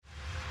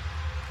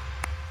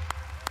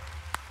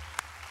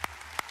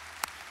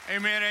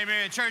Amen,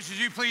 amen. Church, would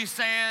you please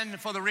stand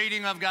for the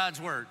reading of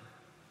God's word?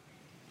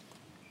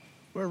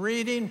 We're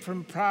reading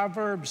from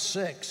Proverbs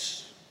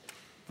 6,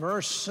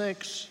 verse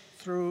 6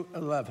 through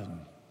 11.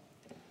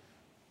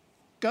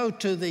 Go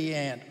to the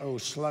ant, O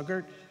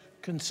sluggard,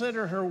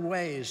 consider her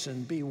ways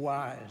and be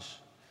wise.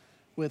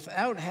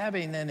 Without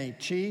having any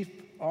chief,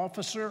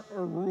 officer,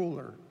 or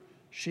ruler,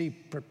 she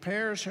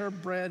prepares her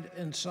bread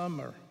in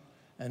summer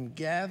and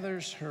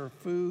gathers her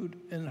food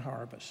in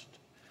harvest.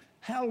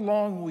 How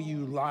long will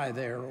you lie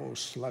there, O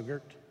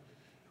sluggard?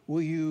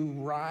 Will you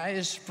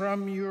rise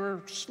from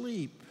your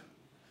sleep?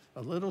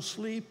 A little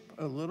sleep,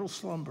 a little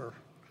slumber,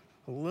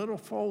 a little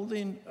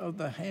folding of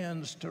the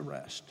hands to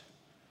rest,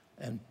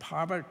 and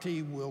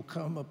poverty will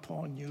come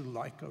upon you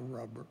like a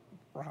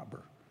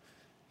robber,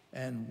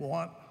 and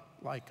want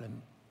like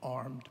an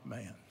armed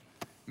man.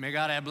 May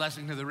God add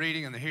blessing to the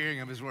reading and the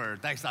hearing of his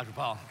word. Thanks, Dr.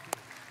 Paul.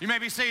 You may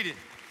be seated.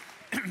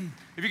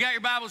 If you got your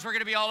Bibles, we're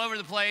going to be all over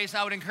the place.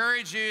 I would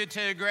encourage you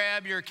to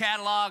grab your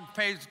catalog,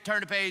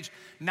 turn to page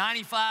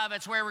 95.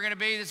 That's where we're going to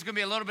be. This is going to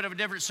be a little bit of a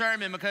different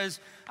sermon because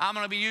I'm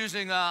going to be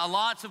using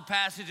lots of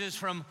passages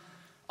from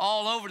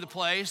all over the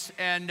place.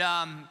 And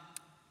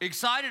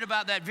excited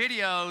about that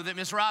video that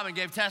Miss Robin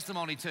gave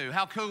testimony to.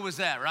 How cool was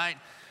that, right?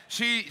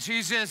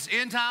 She's just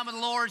in time with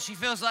the Lord. She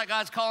feels like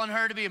God's calling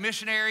her to be a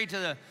missionary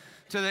to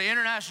the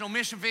international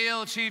mission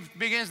field. She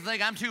begins to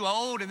think, I'm too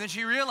old, and then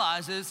she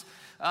realizes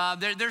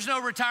there's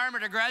no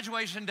retirement or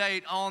graduation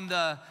date on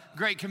the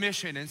Great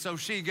Commission, and so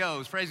she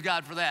goes. Praise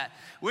God for that.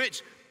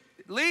 Which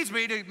leads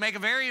me to make a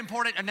very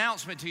important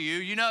announcement to you.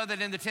 You know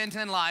that in the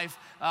 1010 Life,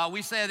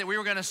 we said that we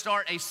were going to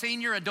start a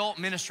senior adult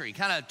ministry,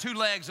 kind of two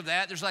legs of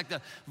that. There's like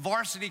the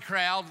varsity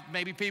crowd,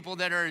 maybe people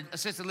that are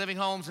assisted living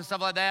homes and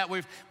stuff like that.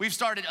 We've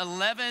started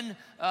 11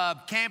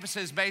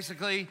 campuses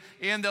basically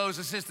in those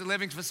assisted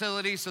living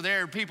facilities. So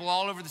there are people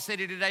all over the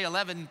city today,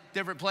 11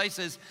 different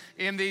places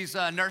in these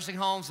nursing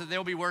homes that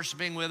they'll be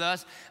worshiping with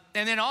us.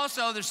 And then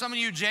also there's some of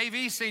you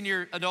JV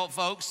senior adult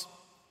folks.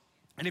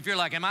 And if you're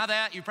like, am I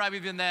that? You've probably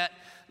been that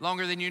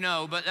longer than you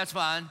know, but that's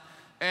fine.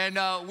 And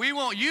we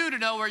want you to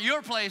know where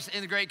your place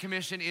in the Great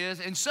Commission is.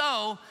 And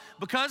so,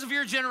 because of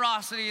your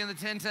generosity in the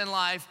 1010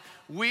 Life,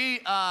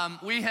 I'm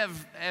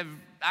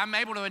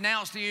able to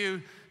announce to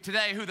you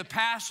today who the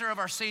pastor of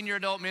our senior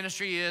adult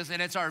ministry is,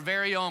 and it's our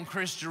very own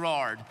Chris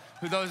Gerard,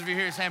 who those of you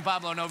here at San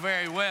Pablo know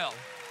very well.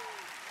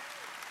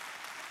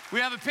 We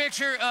have a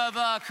picture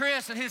of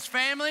Chris and his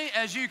family.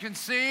 As you can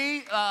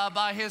see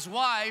by his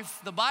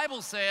wife, the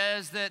Bible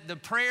says that the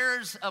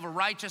prayers of a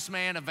righteous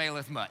man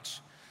availeth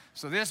much.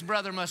 So this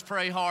brother must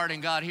pray hard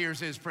and God hears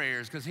his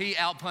prayers because he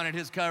outpunted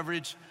his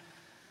coverage.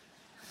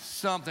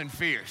 Something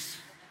fierce.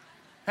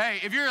 Hey,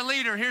 if you're a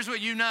leader, here's what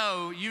you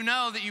know. You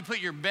know that you put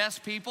your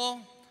best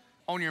people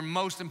on your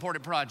most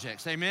important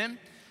projects. Amen?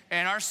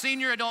 And our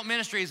senior adult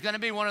ministry is going to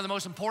be one of the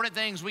most important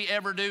things we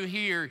ever do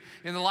here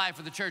in the life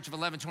of the Church of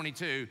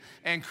 1122.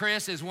 And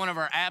Chris is one of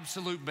our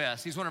absolute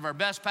best. He's one of our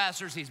best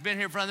pastors. He's been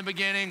here from the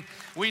beginning.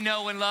 We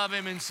know and love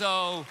him, and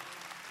so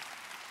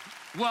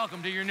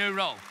welcome to your new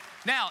role.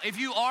 Now, if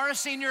you are a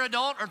senior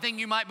adult or think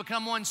you might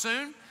become one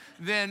soon,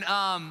 then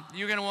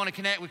you're going to want to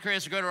connect with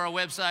Chris or go to our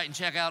website and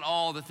check out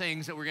all the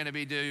things that we're going to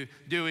be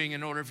doing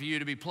in order for you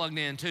to be plugged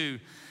into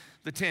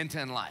the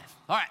 1010 Life.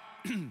 All right.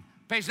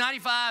 Page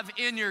 95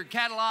 in your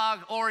catalog,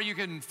 or you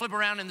can flip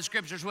around in the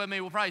scriptures with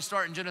me. We'll probably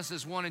start in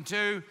Genesis 1 and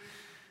 2.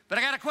 But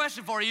I got a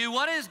question for you.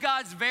 What is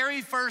God's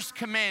very first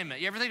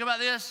commandment? You ever think about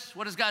this?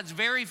 What is God's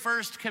very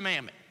first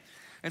commandment?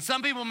 And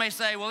some people may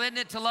say, well, isn't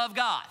it to love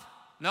God?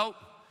 Nope,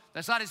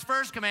 that's not his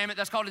first commandment.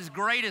 That's called his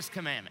greatest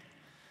commandment.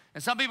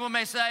 And some people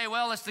may say,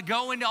 well, it's to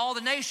go into all the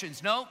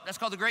nations. Nope, that's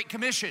called the Great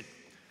Commission.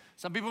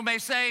 Some people may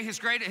say his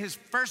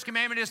first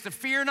commandment is to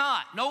fear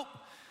not. Nope,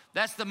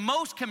 that's the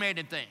most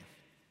commanded thing.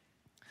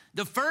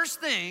 The first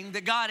thing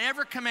that God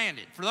ever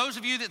commanded, for those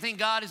of you that think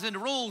God is into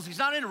rules, he's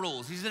not into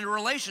rules, he's into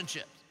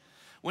relationships.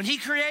 When he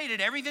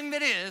created everything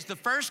that is, the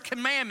first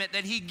commandment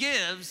that he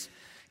gives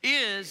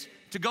is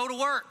to go to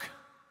work,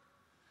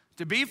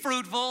 to be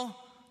fruitful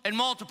and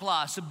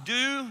multiply,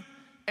 subdue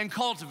and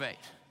cultivate.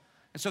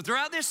 And so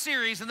throughout this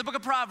series in the book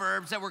of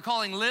Proverbs that we're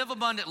calling Live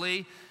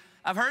Abundantly,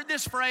 I've heard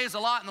this phrase a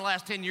lot in the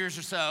last 10 years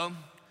or so,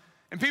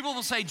 and people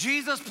will say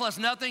Jesus plus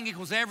nothing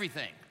equals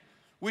everything,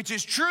 which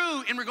is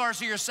true in regards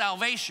to your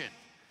salvation.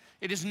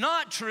 It is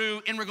not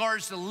true in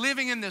regards to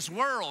living in this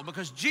world,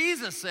 because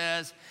Jesus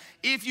says,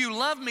 if you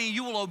love me,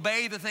 you will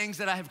obey the things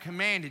that I have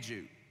commanded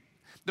you.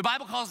 The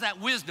Bible calls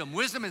that wisdom.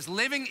 Wisdom is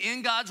living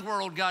in God's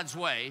world, God's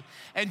way.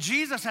 And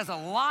Jesus has a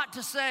lot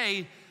to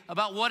say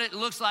about what it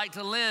looks like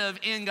to live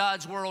in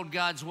God's world,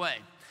 God's way.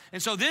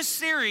 And so this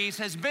series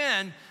has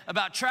been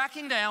about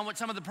tracking down what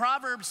some of the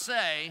Proverbs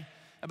say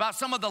about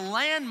some of the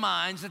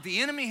landmines that the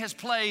enemy has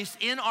placed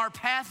in our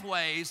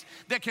pathways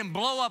that can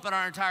blow up in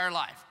our entire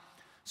life.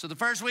 So the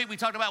first week we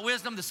talked about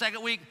wisdom. The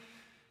second week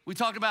we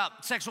talked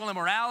about sexual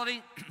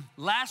immorality.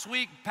 Last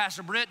week,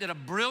 Pastor Britt did a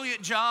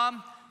brilliant job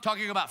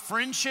talking about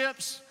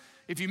friendships.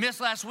 If you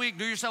missed last week,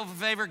 do yourself a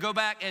favor, go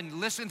back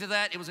and listen to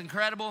that. It was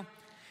incredible.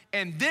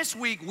 And this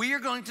week we are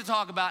going to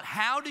talk about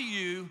how do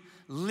you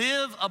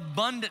live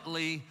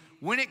abundantly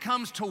when it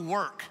comes to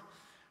work?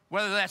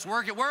 Whether that's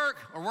work at work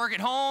or work at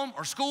home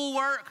or school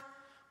work,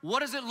 what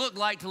does it look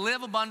like to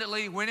live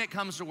abundantly when it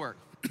comes to work?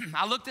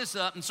 I looked this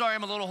up, and sorry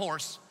I'm a little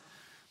hoarse.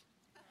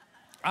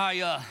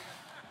 I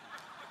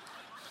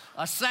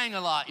sang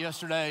a lot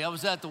yesterday. I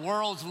was at the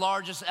world's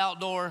largest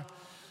outdoor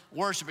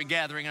worship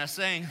gathering, and I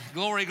sang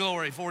Glory,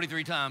 Glory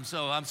 43 times,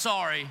 so I'm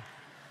sorry.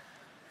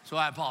 So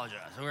I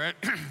apologize, all right?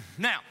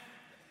 Now,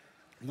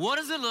 what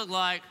does it look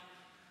like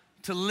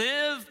to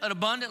live an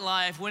abundant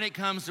life when it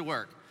comes to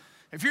work?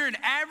 If you're an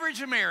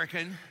average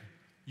American,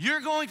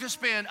 you're going to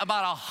spend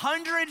about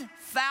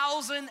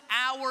 100,000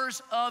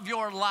 hours of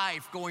your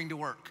life going to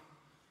work.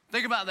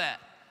 Think about that.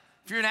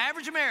 If you're an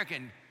average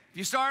American, if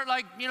you start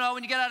like,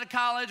 when you get out of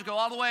college, go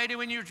all the way to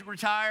when you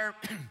retire,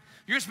 you're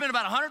gonna spend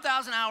about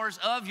 100,000 hours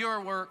of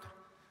your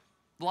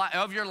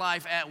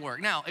life at work.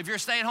 Now, if you're a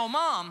stay-at-home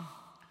mom,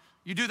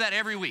 you do that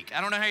every week.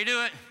 I don't know how you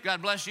do it.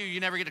 God bless you, you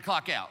never get to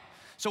clock out.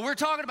 So we're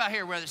talking about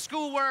here, whether it's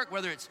schoolwork,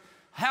 whether it's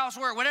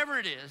housework, whatever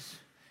it is.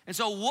 And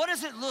so what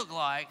does it look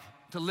like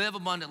to live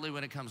abundantly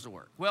when it comes to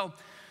work? Well,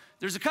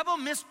 there's a couple of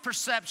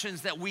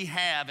misperceptions that we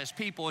have as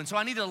people, and so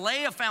I need to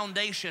lay a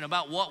foundation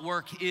about what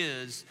work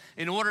is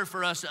in order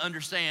for us to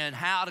understand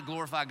how to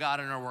glorify God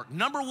in our work.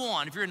 Number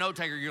one, if you're a note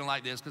taker, you're gonna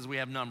like this because we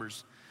have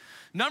numbers.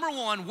 Number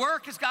one,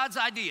 work is God's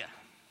idea.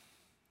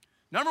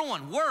 Number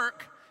one,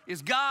 work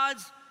is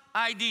God's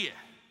idea.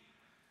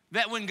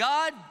 That when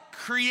God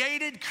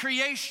created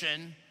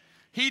creation,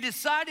 He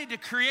decided to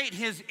create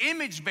His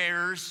image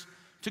bearers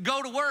to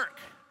go to work.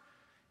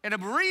 And the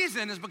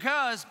reason is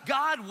because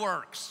God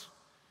works.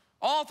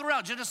 All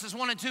throughout Genesis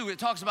 1 and 2, it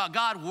talks about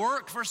God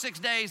worked for 6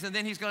 days and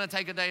then He's gonna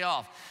take a day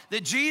off.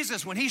 That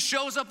Jesus, when He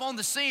shows up on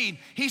the scene,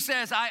 He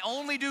says, I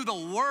only do the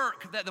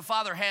work that the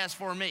Father has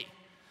for me.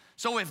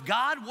 So if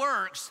God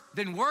works,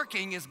 then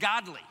working is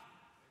godly.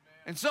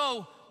 And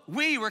so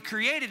we were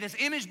created as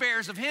image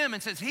bearers of Him,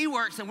 and since He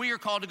works, then we are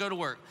called to go to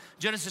work.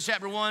 Genesis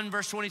chapter 1,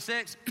 verse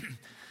 26.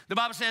 The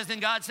Bible says, then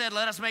God said,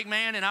 let us make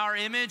man in our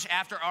image,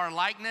 after our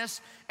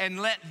likeness, and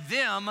let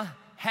them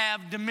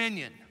have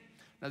dominion.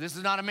 Now, this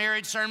is not a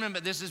marriage sermon,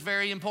 but this is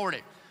very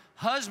important.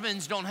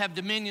 Husbands don't have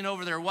dominion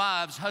over their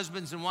wives.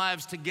 Husbands and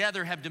wives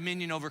together have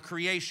dominion over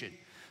creation.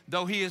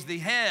 Though He is the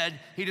head,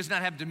 He does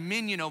not have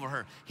dominion over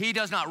her. He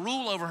does not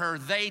rule over her.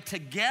 They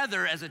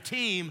together as a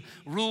team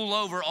rule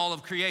over all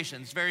of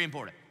creation. It's very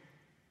important.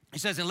 He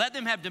says, and let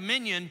them have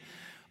dominion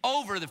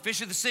over the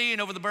fish of the sea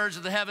and over the birds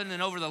of the heaven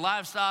and over the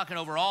livestock and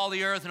over all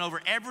the earth and over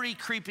every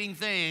creeping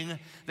thing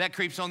that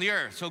creeps on the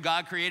earth. So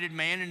God created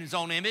man in His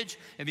own image.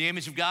 In the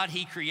image of God,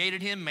 He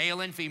created him,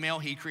 male and female,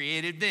 He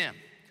created them.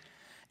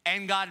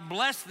 And God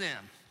blessed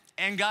them.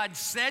 And God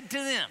said to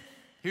them,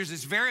 here's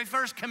His very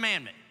first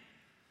commandment.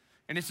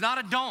 And it's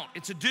not a don't,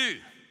 it's a do.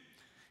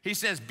 He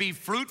says, be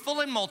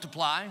fruitful and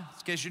multiply. In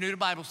case you're new to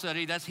Bible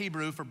study, that's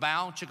Hebrew for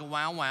bow, chicka,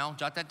 wow, wow.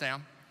 Jot that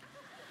down.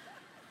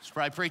 Should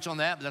probably preach on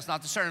that, but that's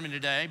not the sermon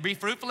today. Be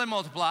fruitful and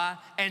multiply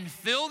and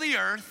fill the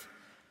earth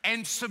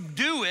and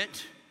subdue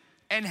it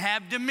and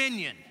have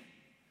dominion.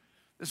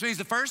 This means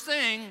the first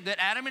thing that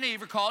Adam and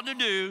Eve are called to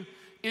do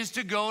is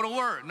to go to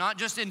work, not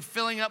just in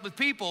filling up with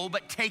people,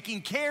 but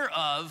taking care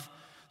of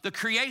the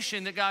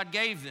creation that God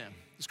gave them.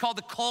 It's called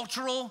the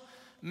cultural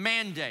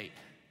mandate.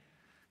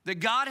 That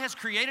God has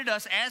created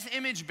us as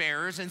image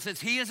bearers, and since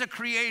He is a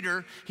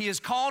creator, He has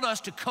called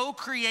us to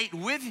co-create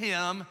with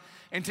Him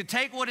and to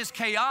take what is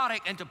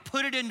chaotic and to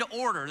put it into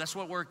order. That's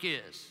what work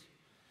is.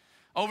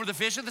 Over the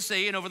fish of the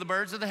sea and over the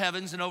birds of the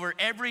heavens and over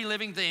every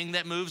living thing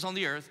that moves on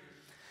the earth.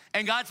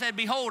 And God said,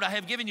 behold, I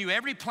have given you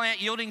every plant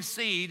yielding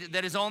seed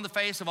that is on the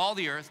face of all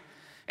the earth,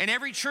 and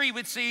every tree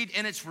with seed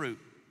in its fruit.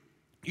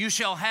 You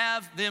shall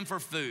have them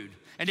for food.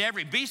 And to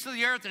every beast of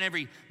the earth and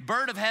every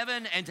bird of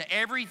heaven and to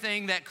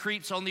everything that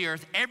creeps on the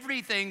earth,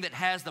 everything that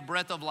has the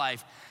breath of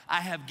life,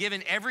 I have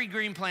given every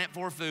green plant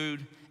for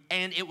food.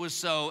 And it was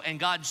so, and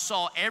God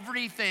saw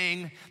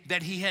everything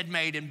that He had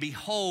made, and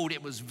behold,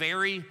 it was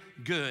very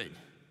good.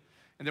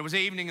 And there was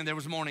evening and there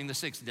was morning the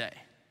sixth day.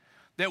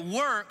 That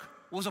work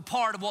was a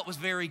part of what was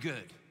very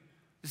good.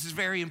 This is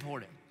very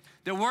important.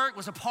 That work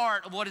was a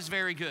part of what is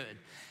very good.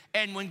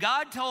 And when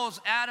God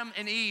tells Adam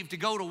and Eve to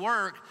go to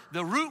work,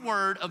 the root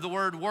word of the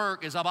word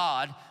work is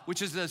abad,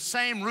 which is the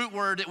same root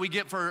word that we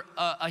get for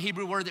a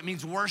Hebrew word that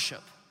means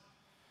worship.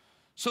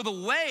 So the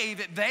way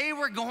that they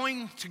were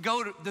going to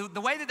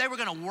the way that they were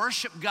going to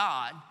worship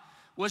God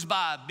was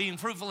by being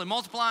fruitful and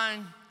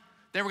multiplying.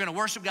 They were going to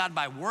worship God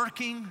by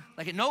working.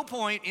 Like at no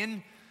point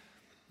in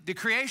the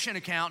creation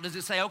account does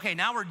it say, okay,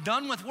 now we're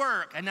done with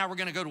work and now we're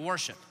going to go to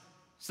worship.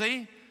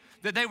 See?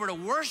 That they were to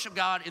worship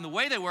God in the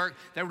way they work.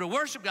 They were to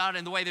worship God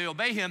in the way they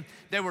obey Him.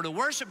 They were to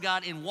worship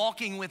God in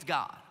walking with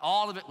God.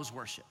 All of it was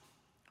worship.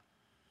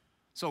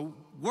 So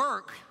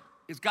work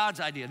is God's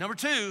idea. Number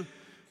two,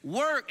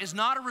 work is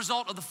not a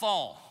result of the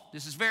fall.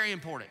 This is very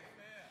important.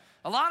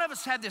 A lot of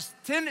us have this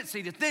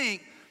tendency to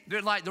think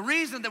that like the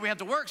reason that we have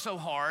to work so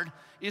hard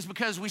is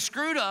because we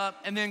screwed up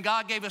and then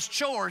God gave us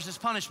chores as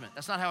punishment.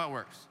 That's not how it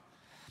works.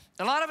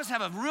 A lot of us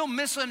have a real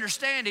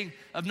misunderstanding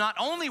of not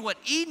only what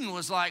Eden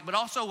was like, but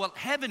also what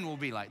heaven will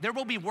be like. There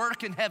will be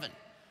work in heaven.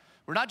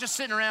 We're not just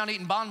sitting around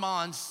eating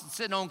bonbons,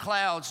 sitting on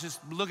clouds, just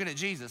looking at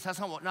Jesus. That's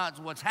not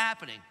what's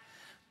happening.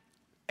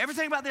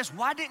 Everything about this,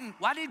 why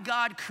did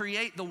God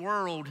create the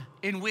world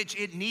in which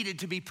it needed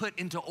to be put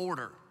into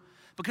order?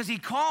 Because he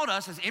called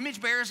us as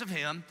image bearers of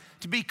him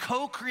to be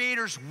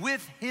co-creators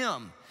with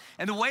him.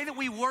 And the way that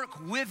we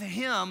work with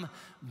him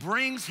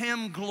brings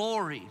him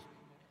glory.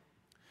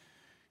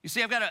 You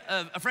see, I've got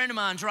a friend of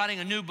mine's writing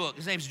a new book.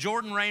 His name's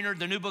Jordan Raynard.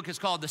 The new book is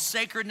called The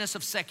Sacredness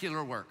of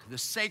Secular Work. The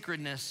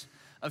Sacredness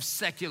of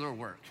Secular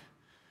Work.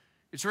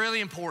 It's really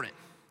important.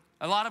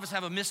 A lot of us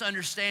have a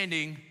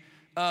misunderstanding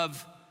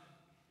of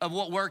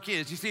what work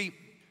is. You see,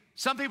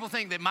 some people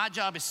think that my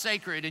job is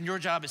sacred and your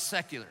job is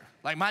secular.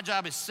 Like my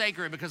job is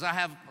sacred because I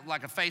have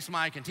like a face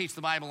mic and teach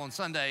the Bible on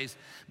Sundays,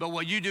 but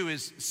what you do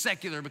is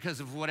secular because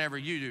of whatever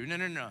you do.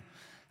 No.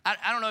 I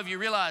don't know if you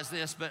realize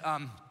this, but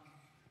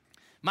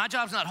my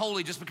job's not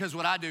holy just because of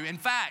what I do. In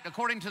fact,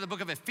 according to the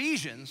book of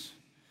Ephesians,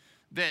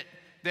 that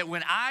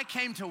when I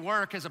came to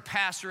work as a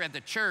pastor at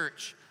the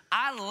church,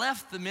 I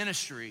left the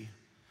ministry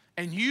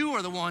and you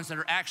are the ones that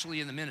are actually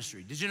in the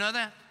ministry. Did you know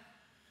that?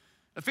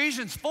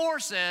 Ephesians 4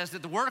 says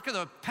that the work of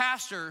the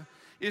pastor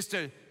is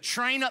to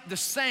train up the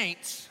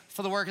saints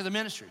for the work of the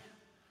ministry.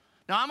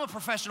 Now, I'm a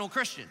professional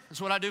Christian.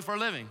 That's what I do for a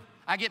living.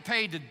 I get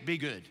paid to be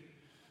good.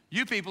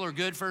 You people are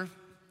good for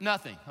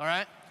nothing, all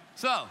right?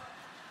 So,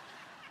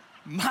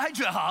 my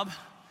job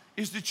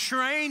is to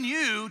train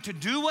you to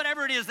do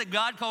whatever it is that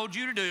God called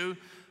you to do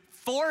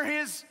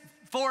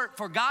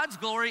for God's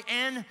glory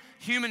and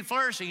human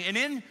flourishing. And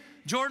in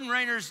Jordan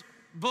Raynard's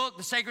book,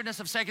 The Sacredness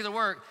of Secular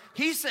Work,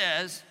 he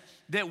says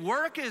that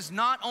work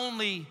not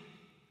only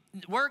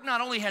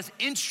has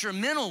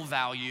instrumental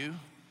value.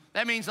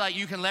 That means like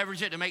you can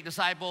leverage it to make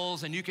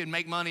disciples and you can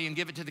make money and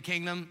give it to the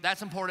kingdom.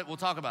 That's important, we'll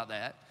talk about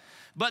that.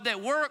 But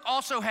that work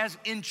also has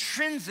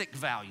intrinsic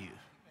value.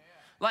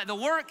 Like the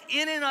work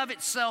in and of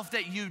itself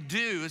that you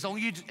do, as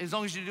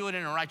long as you do it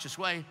in a righteous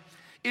way,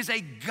 is a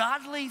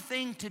godly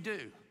thing to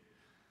do.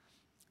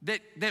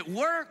 That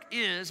work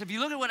is, if you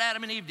look at what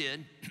Adam and Eve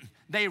did,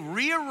 they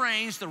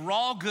rearranged the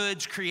raw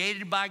goods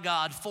created by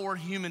God for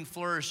human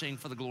flourishing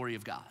for the glory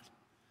of God.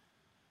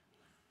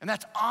 And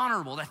that's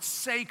honorable, that's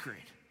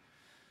sacred.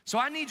 So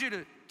I need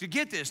you to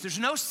get this. There's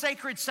no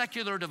sacred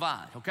secular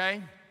divide,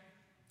 okay?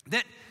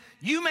 That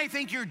you may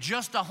think you're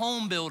just a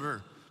home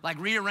builder, like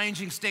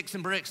rearranging sticks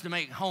and bricks to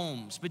make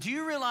homes. But do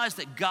you realize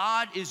that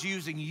God is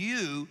using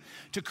you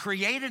to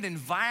create an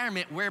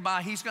environment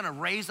whereby he's gonna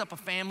raise up a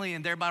family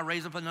and thereby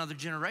raise up another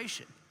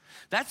generation?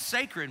 That's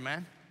sacred,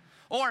 man.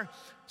 Or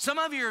some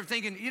of you are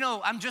thinking,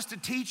 I'm just a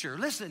teacher.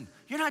 Listen,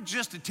 you're not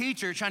just a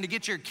teacher trying to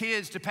get your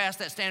kids to pass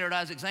that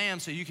standardized exam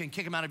so you can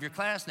kick them out of your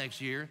class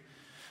next year.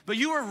 But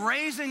you are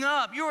raising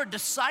up, you are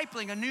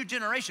discipling a new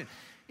generation.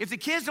 If the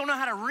kids don't know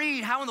how to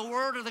read, how in the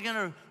world are they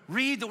gonna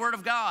read the Word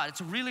of God?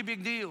 It's a really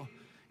big deal.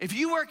 If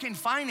you work in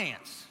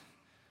finance,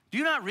 do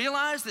you not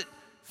realize that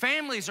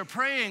families are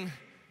praying,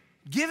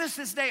 give us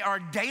this day our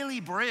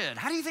daily bread?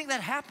 How do you think that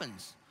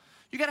happens?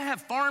 You gotta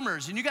have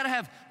farmers, and you gotta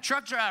have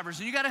truck drivers,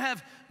 and you gotta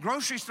have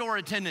grocery store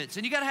attendants,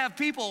 and you gotta have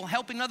people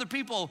helping other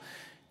people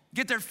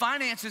get their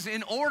finances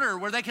in order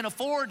where they can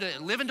afford to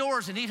live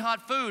indoors and eat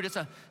hot food. It's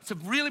a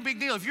really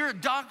big deal. If you're a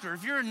doctor,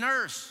 if you're a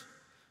nurse,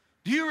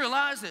 do you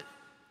realize that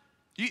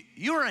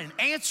you're an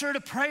answer to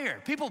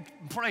prayer? People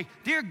pray,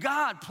 dear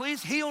God,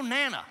 please heal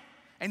Nana.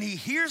 And he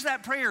hears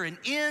that prayer, and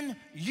in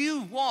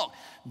you walk.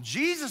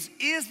 Jesus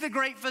is the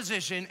great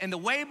physician, and the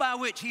way by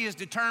which he is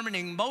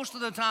determining most of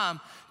the time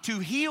to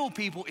heal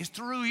people is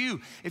through you.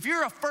 If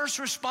you're a first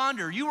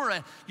responder, you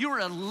are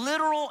a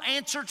literal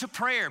answer to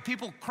prayer.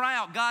 People cry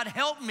out, God,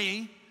 help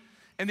me,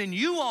 and then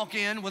you walk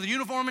in with a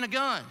uniform and a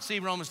gun. See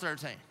Romans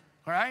 13,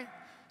 all right?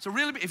 So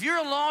really, if you're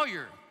a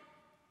lawyer,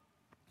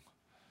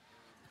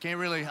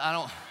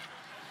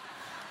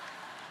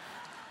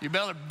 you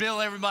better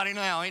bill everybody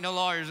now. Ain't no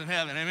lawyers in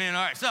heaven. Amen.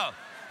 All right, so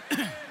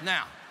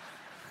now,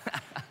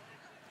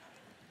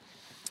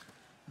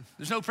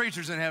 there's no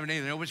preachers in heaven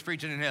either. Nobody's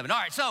preaching in heaven. All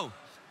right, so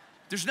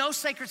there's no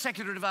sacred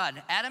secular divide.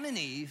 Adam and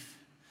Eve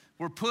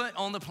were put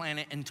on the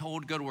planet and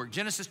told to go to work.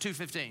 Genesis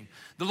 2:15.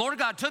 The Lord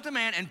God took the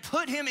man and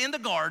put him in the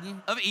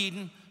Garden of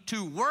Eden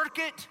to work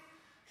it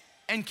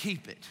and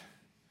keep it.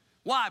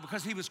 Why?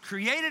 Because he was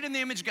created in the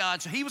image of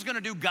God, so he was gonna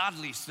do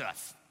godly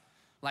stuff,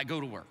 like go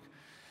to work.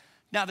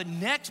 Now, the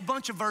next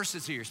bunch of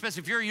verses here,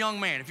 especially if you're a young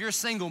man, if you're a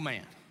single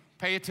man,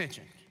 pay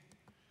attention.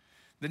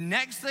 The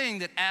next thing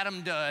that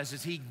Adam does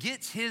is he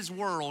gets his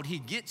world, he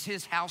gets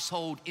his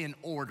household in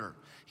order.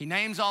 He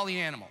names all the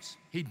animals.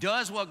 He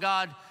does what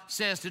God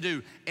says to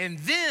do. And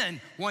then,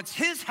 once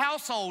his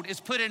household is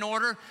put in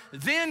order,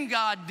 then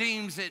God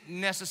deems it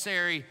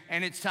necessary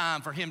and it's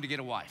time for him to get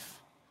a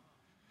wife.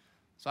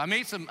 So I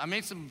meet some,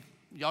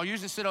 y'all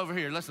usually sit over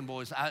here. Listen,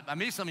 boys, I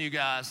meet some of you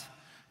guys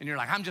and you're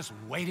like, I'm just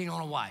waiting on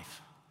a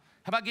wife.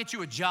 How about get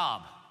you a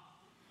job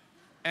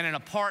and an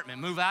apartment?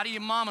 Move out of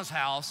your mama's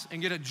house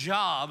and get a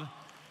job.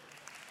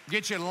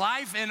 Get your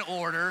life in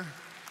order.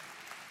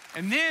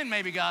 And then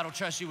maybe God will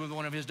trust you with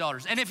one of his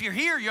daughters. And if you're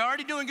here, you're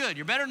already doing good.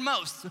 You're better than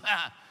most.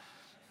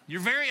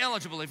 You're very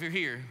eligible if you're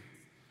here.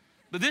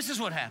 But this is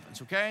what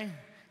happens, okay?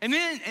 And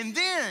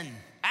then,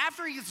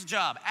 after he gets a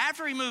job,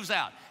 after he moves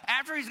out,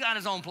 after he's got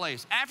his own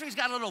place, after he's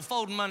got a little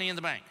folding money in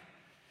the bank,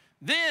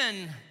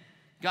 then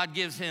God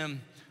gives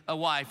him a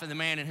wife, and the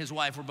man and his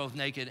wife were both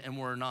naked and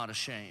were not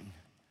ashamed.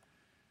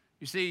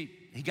 You see,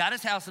 he got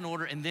his house in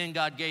order, and then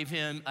God gave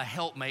him a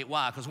helpmate.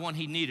 Why? Because one,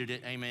 he needed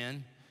it,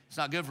 amen. It's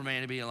not good for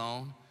man to be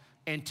alone.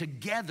 And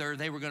together,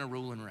 they were gonna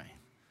rule and reign.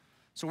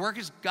 So work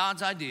is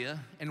God's idea,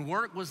 and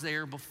work was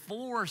there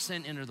before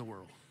sin entered the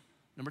world.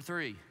 Number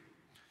 3,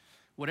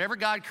 whatever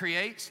God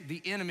creates,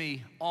 the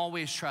enemy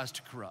always tries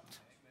to corrupt.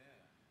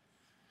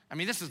 I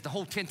mean, this is the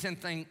whole 10-10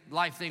 thing,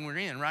 life thing we're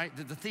in, right?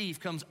 That the thief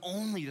comes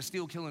only to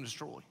steal, kill, and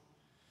destroy.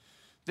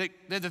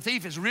 That the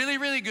thief is really,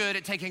 really good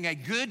at taking a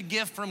good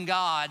gift from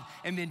God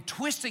and then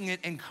twisting it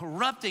and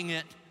corrupting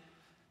it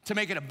to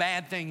make it a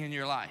bad thing in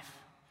your life.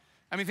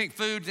 I mean, think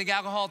food, think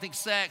alcohol, think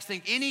sex,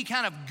 think any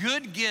kind of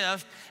good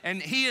gift,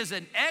 and he is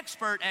an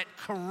expert at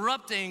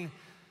corrupting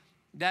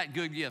that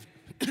good gift.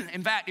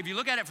 In fact, if you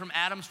look at it from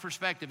Adam's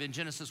perspective in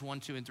Genesis 1,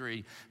 2, and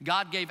 3,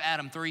 God gave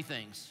Adam 3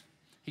 things.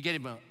 He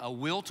gave him a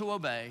will to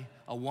obey,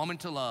 a woman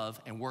to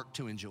love, and work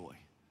to enjoy.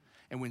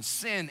 And when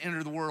sin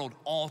entered the world,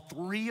 all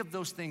 3 of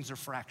those things are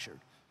fractured.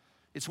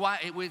 It's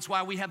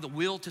why we have the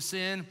will to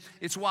sin.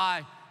 It's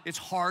why it's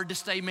hard to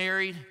stay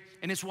married,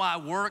 and it's why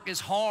work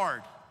is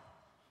hard.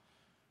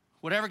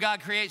 Whatever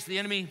God creates, the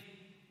enemy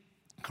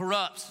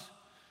corrupts.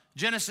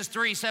 Genesis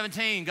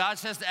 3:17, God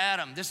says to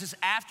Adam, this is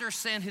after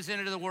sin has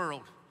entered the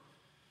world.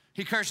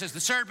 He curses the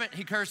serpent,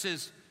 he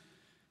curses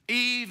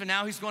Eve, and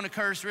now he's going to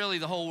curse really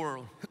the whole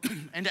world.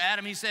 And to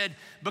Adam he said,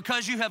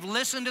 because you have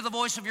listened to the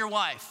voice of your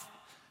wife.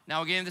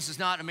 Now again, this is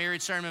not a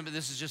marriage sermon, but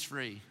this is just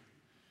free.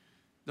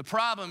 The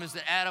problem is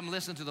that Adam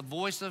listened to the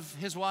voice of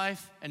his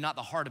wife and not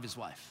the heart of his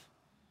wife.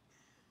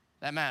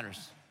 That matters.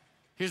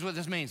 Here's what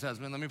this means,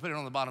 husband. Let me put it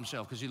on the bottom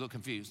shelf because you look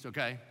confused,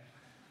 okay?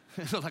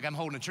 It looks like I'm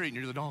holding a treat and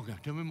you're the dog.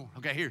 Tell me more.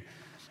 Okay, here.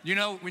 You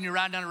know when you're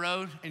riding down the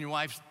road and your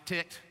wife's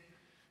ticked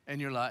and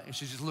you're like, and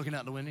she's just looking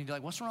out the window and you're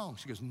like, what's wrong?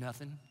 She goes,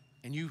 nothing.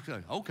 And you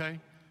go, okay.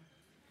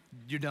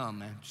 You're dumb,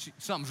 man.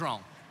 Something's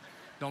wrong.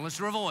 Don't listen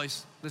to her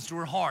voice. Listen to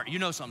her heart. You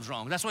know something's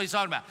wrong. That's what he's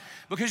talking about.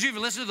 Because you've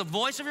listened to the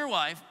voice of your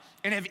wife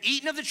and have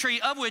eaten of the tree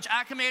of which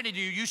I commanded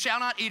you, you shall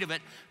not eat of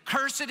it.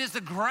 Cursed is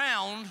the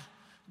ground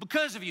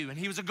because of you. And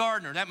he was a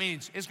gardener. That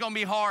means it's going to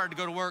be hard to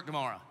go to work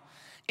tomorrow.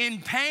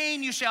 In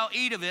pain you shall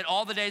eat of it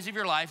all the days of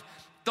your life.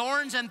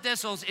 Thorns and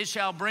thistles it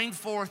shall bring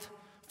forth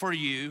for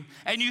you.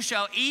 And you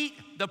shall eat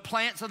the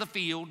plants of the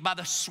field. By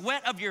the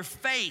sweat of your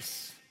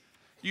face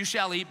you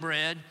shall eat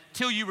bread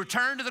till you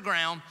return to the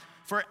ground.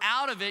 For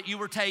out of it you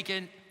were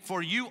taken,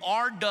 for you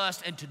are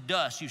dust, and to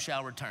dust you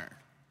shall return.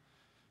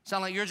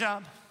 Sound like your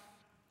job?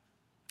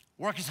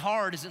 Work is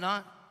hard, is it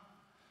not?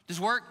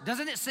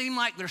 Doesn't it seem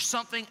like there's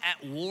something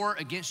at war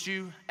against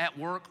you at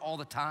work all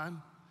the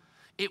time?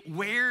 It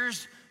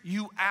wears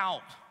you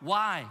out.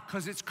 Why?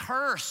 Because it's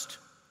cursed.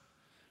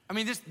 I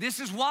mean, this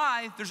is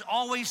why there's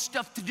always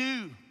stuff to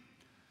do.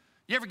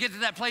 You ever get to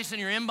that place in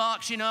your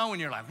inbox, you know, and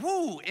you're like,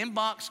 woo,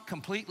 inbox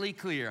completely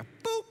clear.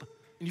 Boop.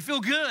 And you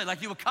feel good,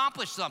 like you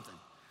accomplished something.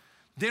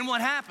 Then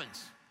what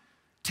happens?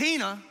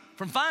 Tina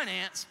from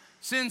finance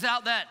sends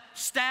out that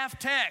staff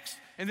text,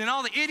 and then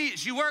all the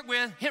idiots you work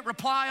with hit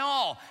reply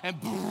all, and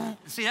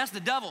see, that's the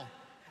devil.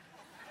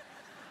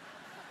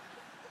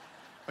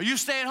 Or you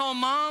stay-at-home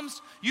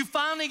moms, you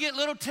finally get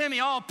little Timmy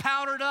all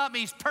powdered up,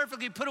 he's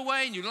perfectly put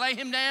away, and you lay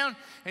him down,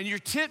 and you're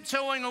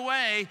tiptoeing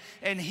away,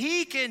 and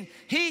he can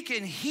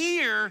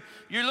hear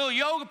your little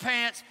yoga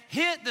pants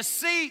hit the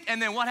seat,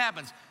 and then what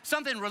happens?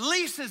 Something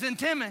releases in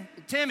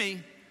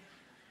Timmy,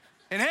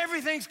 and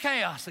everything's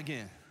chaos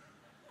again.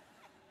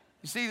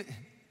 You see,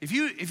 if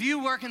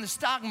you work in the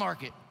stock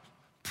market,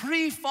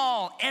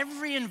 pre-fall,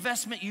 every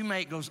investment you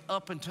make goes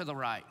up and to the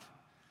right.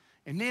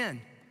 And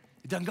then,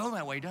 it doesn't go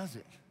that way, does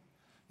it?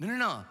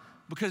 No,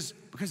 because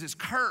it's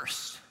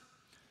cursed.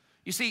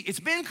 You see, it's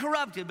been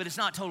corrupted, but it's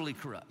not totally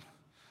corrupt.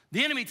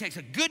 The enemy takes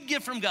a good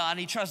gift from God and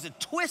he tries to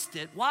twist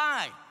it.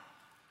 Why?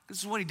 This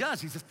is what he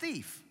does. He's a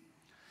thief.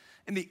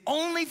 And the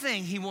only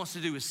thing he wants to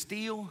do is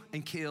steal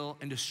and kill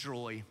and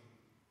destroy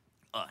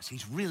us.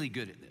 He's really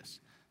good at this.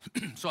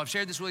 So I've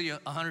shared this with you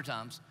 100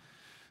 times.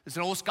 It's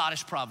an old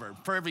Scottish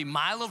proverb. For every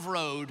mile of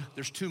road,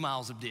 there's 2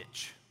 miles of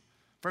ditch.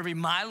 For every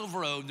mile of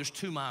road, there's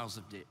 2 miles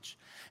of ditch.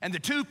 And the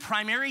 2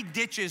 primary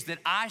ditches that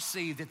I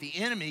see that the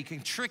enemy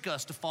can trick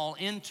us to fall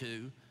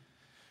into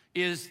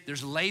is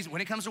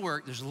when it comes to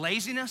work, there's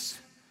laziness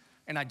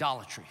and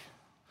idolatry.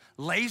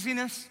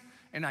 Laziness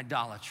and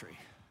idolatry.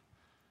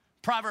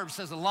 Proverbs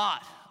says a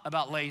lot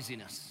about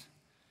laziness.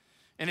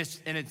 And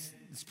it's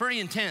pretty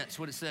intense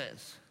what it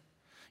says.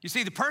 You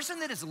see, the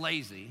person that is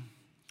lazy,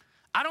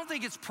 I don't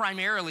think it's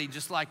primarily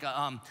just like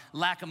a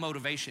lack of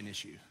motivation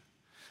issue.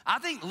 I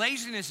think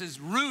laziness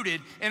is rooted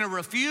in a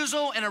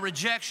refusal and a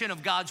rejection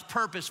of God's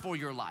purpose for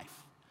your life.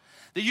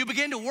 That you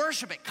begin to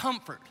worship at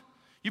comfort.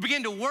 You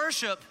begin to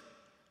worship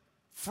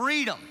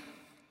freedom.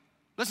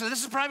 Listen,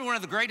 this is probably one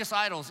of the greatest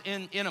idols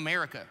in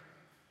America,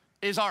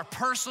 is our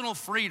personal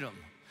freedom.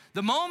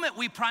 The moment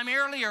we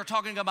primarily are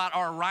talking about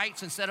our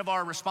rights instead of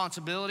our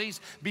responsibilities,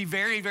 be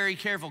very, very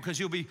careful, because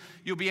you'll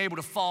be able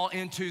to fall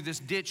into this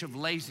ditch of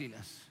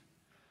laziness.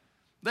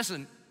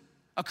 Listen,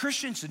 a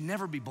Christian should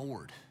never be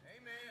bored.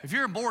 Amen. If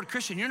you're a bored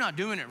Christian, you're not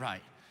doing it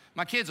right.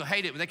 My kids will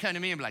hate it when they come to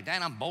me and be like,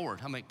 Dad, I'm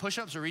bored. I'm like,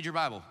 push-ups or read your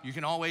Bible. You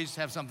can always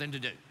have something to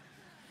do.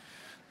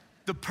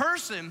 The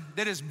person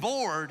that is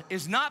bored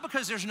is not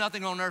because there's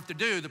nothing on earth to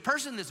do. The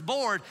person that's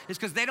bored is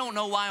because they don't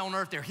know why on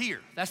earth they're here.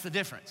 That's the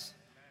difference.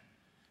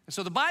 And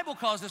so the Bible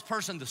calls this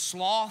person the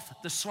sloth,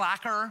 the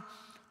slacker,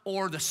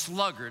 or the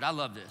sluggard. I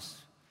love this.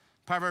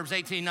 Proverbs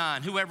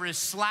 18:9, whoever is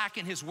slack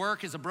in his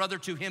work is a brother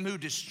to him who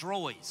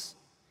destroys.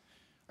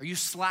 Are you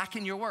slack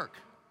in your work?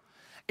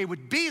 It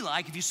would be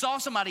like if you saw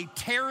somebody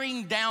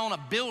tearing down a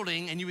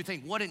building and you would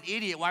think, what an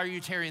idiot, why are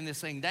you tearing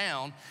this thing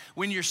down?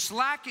 When you're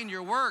slack in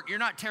your work, you're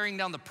not tearing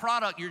down the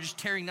product, you're just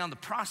tearing down the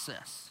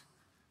process.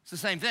 It's the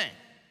same thing.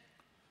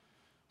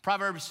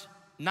 Proverbs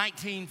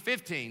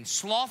 19:15,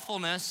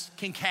 slothfulness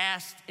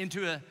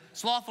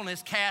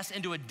casts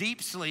into a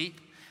deep sleep,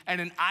 and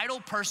an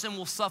idle person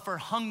will suffer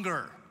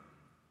hunger.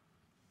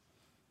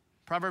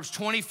 Proverbs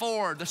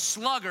 24, the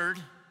sluggard,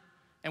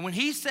 and when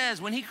he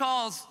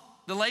calls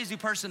the lazy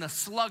person a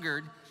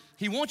sluggard,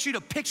 he wants you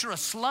to picture a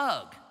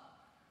slug,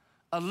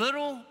 a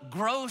little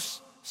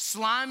gross,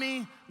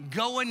 slimy,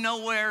 going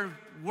nowhere,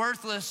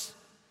 worthless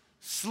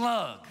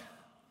slug.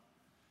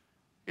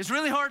 It's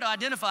really hard to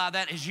identify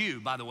that as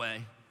you, by the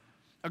way.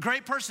 A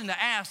great person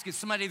to ask is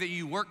somebody that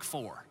you work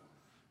for.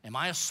 Am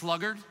I a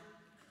sluggard?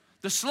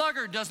 The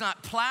sluggard does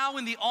not plow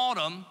in the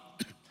autumn,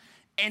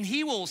 and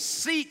he will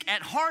seek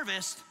at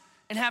harvest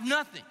and have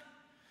nothing.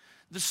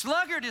 The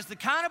sluggard is the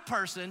kind of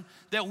person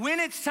that when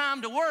it's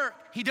time to work,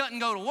 he doesn't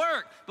go to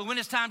work, but when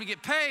it's time to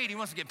get paid, he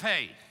wants to get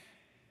paid.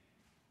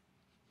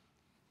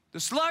 The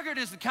sluggard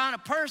is the kind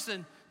of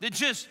person that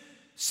just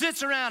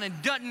sits around and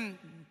doesn't,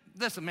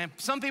 listen, man,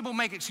 some people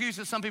make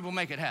excuses, some people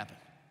make it happen.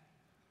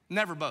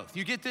 Never both.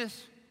 You get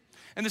this?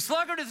 And the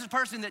sluggard is the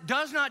person that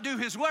does not do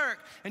his work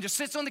and just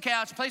sits on the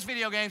couch, plays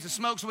video games, and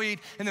smokes weed,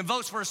 and then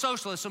votes for a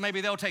socialist so maybe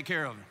they'll take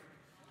care of him.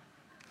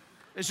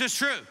 It's just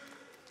true.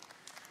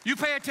 You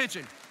pay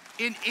attention.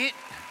 In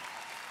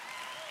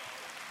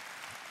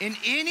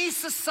any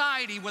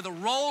society where the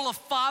role of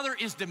father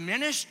is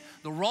diminished,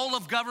 the role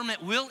of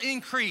government will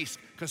increase,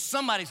 because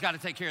somebody's got to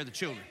take care of the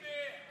children.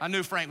 I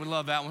knew Frank would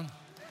love that one.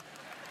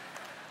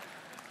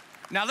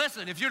 Now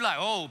listen, if you're like,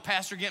 oh,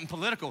 pastor getting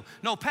political.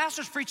 No,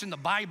 pastor's preaching the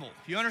Bible.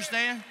 You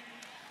understand?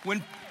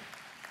 When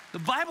the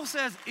Bible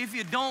says if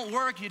you don't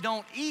work, you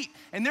don't eat.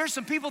 And there's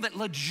some people that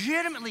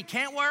legitimately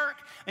can't work,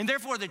 and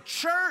therefore the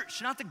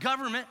church, not the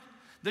government,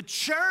 the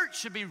church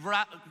should be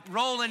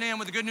rolling in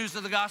with the good news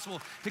of the gospel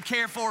to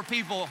care for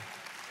people,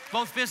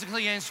 both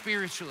physically and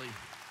spiritually.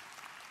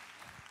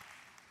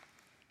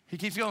 He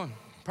keeps going.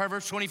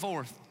 Proverbs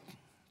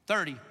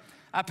 24:30.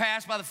 I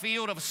passed by the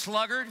field of a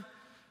sluggard,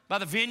 by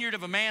the vineyard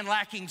of a man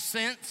lacking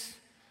sense,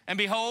 and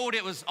behold,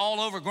 it was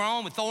all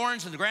overgrown with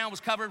thorns, and the ground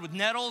was covered with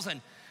nettles,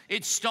 and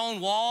its stone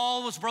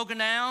wall was broken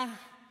down.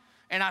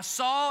 And I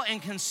saw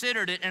and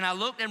considered it, and I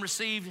looked and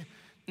received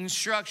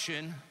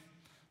instruction.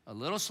 A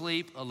little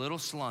sleep, a little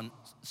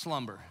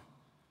slumber.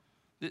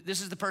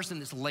 This is the person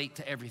that's late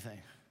to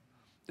everything.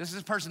 This is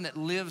the person that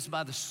lives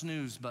by the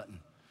snooze button.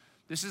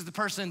 This is the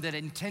person that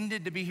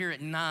intended to be here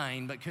at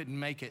 9 but couldn't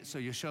make it, so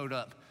you showed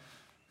up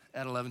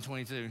at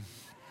 11:22.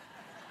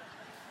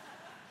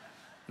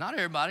 Not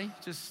everybody,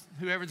 just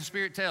whoever the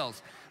Spirit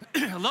tells.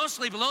 A little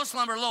sleep, a little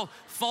slumber, a little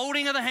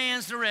folding of the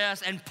hands to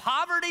rest, and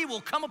poverty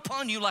will come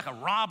upon you like a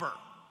robber,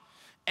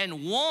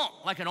 and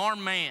want like an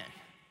armed man.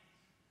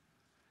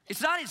 It's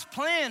not his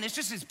plan, it's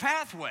just his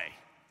pathway.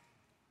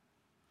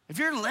 If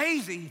you're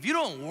lazy, if you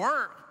don't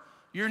work,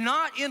 you're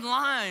not in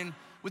line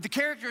with the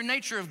character and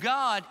nature of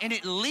God, and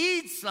it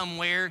leads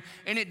somewhere,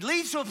 and it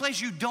leads to a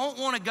place you don't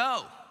want to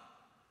go.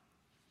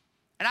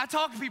 And I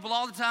talk to people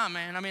all the time,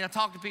 man. I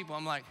talk to people,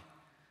 I'm like,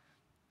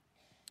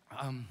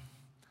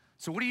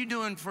 so what are you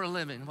doing for a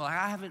living? Well,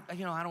 I haven't, I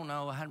don't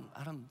know, I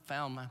haven't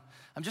found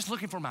I'm just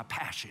looking for my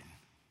passion.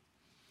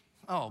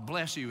 Oh,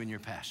 bless you and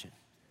your passion.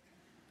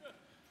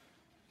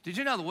 Did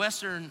you know the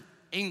Western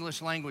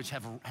English language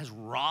has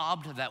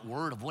robbed that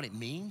word of what it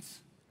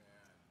means?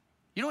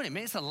 You know what it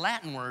means? It's a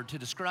Latin word to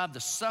describe the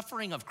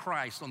suffering of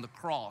Christ on the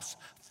cross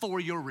for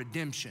your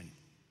redemption.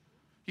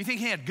 You think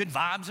he had good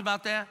vibes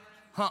about that?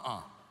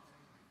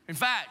 In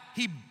fact,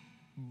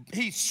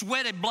 he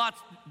sweated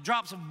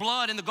drops of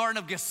blood in the Garden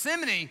of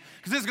Gethsemane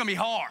because this is going to be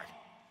hard.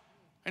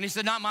 And he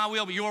said, not my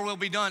will, but your will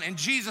be done. And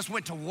Jesus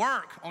went to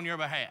work on your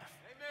behalf.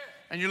 Amen.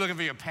 And you're looking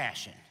for your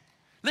passion.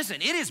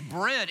 Listen, it is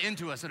bred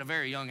into us at a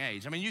very young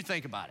age. You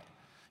think about it.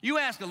 You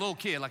ask a little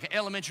kid, like an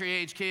elementary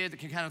age kid that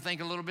can kind of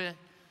think a little bit,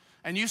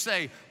 and you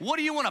say, what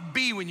do you want to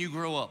be when you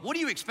grow up? What do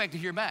you expect to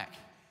hear back?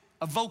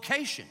 A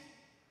vocation.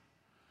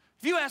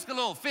 If you ask a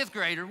little 5th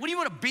grader, what do you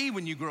want to be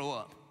when you grow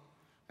up?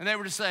 And they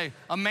were to say,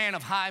 a man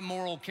of high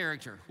moral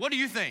character. What do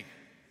you think?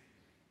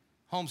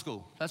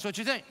 Homeschool. That's what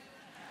you think.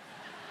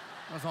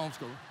 I was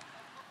homeschooled.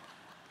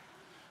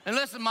 And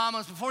listen,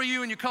 mamas, before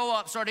you and your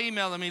co-op start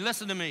emailing me,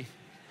 listen to me.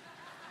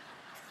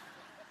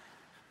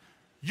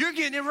 You're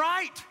getting it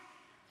right.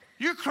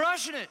 You're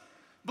crushing it.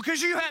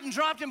 Because you haven't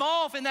dropped him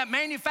off in that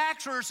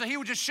manufacturer so he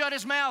would just shut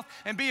his mouth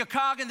and be a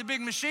cog in the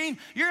big machine.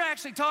 You're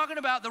actually talking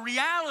about the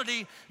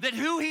reality that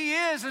who he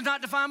is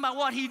not defined by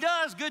what he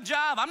does. Good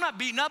job. I'm not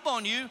beating up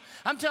on you.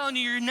 I'm telling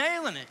you, you're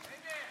nailing it.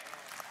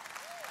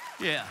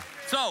 Yeah.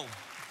 So,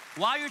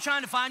 while you're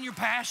trying to find your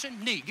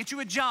passion, neat. Get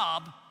you a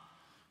job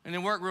and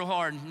then work real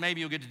hard and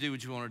maybe you'll get to do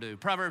what you want to do.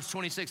 Proverbs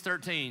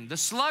 26:13. The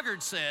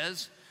sluggard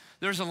says,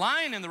 there's a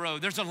lion in the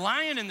road. There's a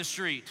lion in the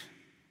street.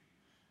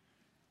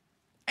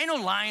 Ain't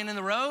no lion in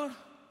the road.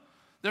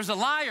 There's a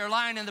liar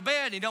lying in the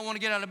bed and he don't want to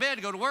get out of bed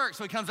to go to work,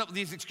 so he comes up with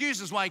these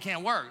excuses why he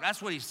can't work.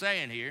 That's what he's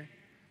saying here.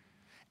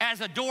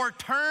 As a door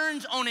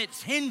turns on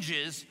its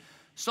hinges,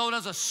 so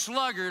does a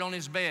sluggard on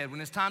his bed.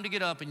 When it's time to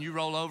get up and you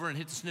roll over and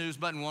hit the snooze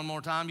button one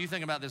more time, you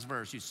think about this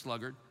verse, you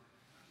sluggard.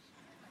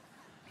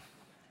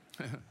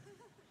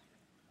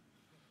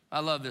 I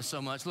love this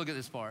so much. Look at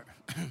this part.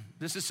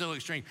 This is so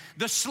extreme.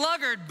 The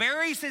sluggard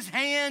buries his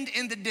hand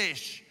in the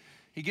dish.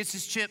 He gets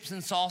his chips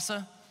and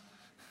salsa,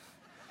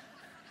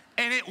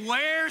 and it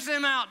wears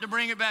him out to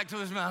bring it back to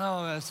his mouth.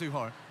 Oh, that's too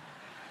hard.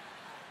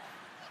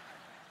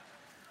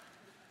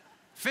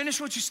 Finish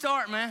what you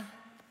start, man.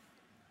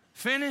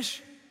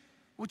 Finish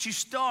what you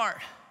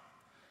start.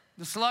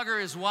 The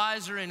sluggard is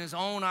wiser in his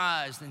own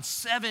eyes than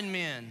 7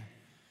 men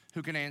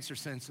who can answer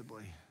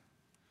sensibly.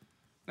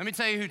 Let me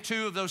tell you who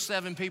 2 of those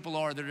 7 people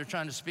are that are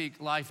trying to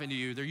speak life into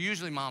you. They're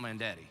usually mama and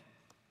daddy.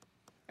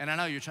 And I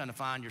know you're trying to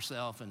find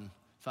yourself and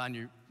find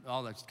your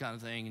all that kind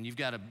of thing, and you've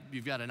got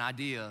an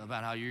idea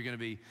about how you're going to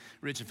be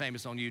rich and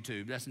famous on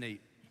YouTube. That's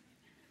neat.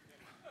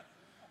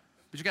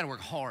 But you got to work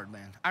hard,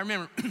 man. I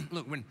remember,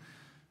 look, when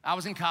I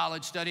was in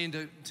college studying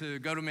to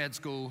go to med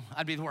school,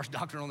 I'd be the worst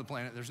doctor on the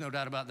planet. There's no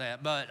doubt about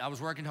that. But I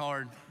was working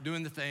hard,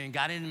 doing the thing,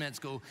 got into med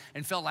school,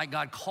 and felt like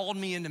God called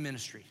me into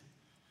ministry.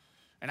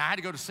 And I had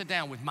to go to sit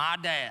down with my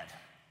dad.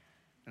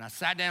 And I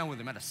sat down with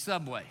him at a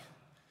Subway.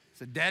 I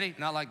said, Daddy,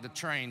 not like the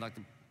train, like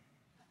the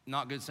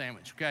not good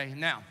sandwich, okay?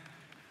 Now,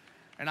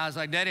 and I was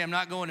like, Daddy, I'm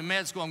not going to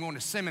med school, I'm going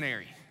to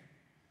seminary.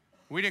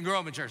 We didn't grow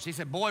up in church. He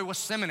said, boy, what's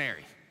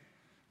seminary?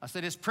 I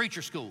said, it's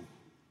preacher school.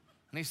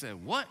 And he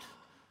said, what?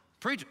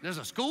 Preacher, there's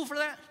a school for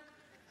that?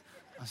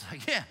 I was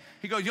like, yeah.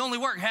 He goes, you only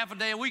work half a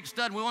day a week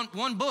studying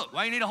one book.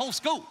 Why you need a whole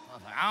school? I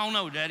was like, I don't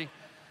know, Daddy.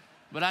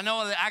 But I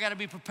know that I got to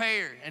be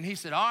prepared. And he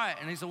said, all right.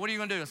 And he said, what are you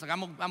going to do? I was like, I'm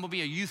going to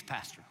be a youth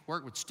pastor,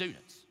 work with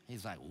students.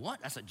 He's like, what?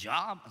 That's a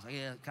job? I was like,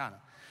 yeah, kind of.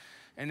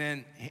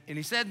 And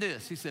he said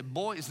this. He said,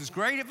 boy, this is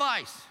great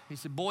advice. He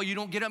said, boy, you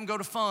don't get up and go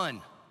to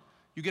fun.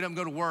 You get up and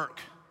go to work.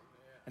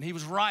 And he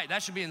was right.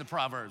 That should be in the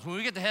Proverbs. When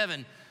we get to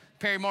heaven,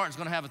 Perry Martin's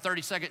going to have a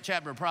 30-second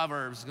chapter of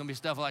Proverbs. It's going to be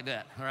stuff like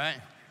that, all right?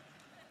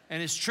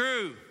 And it's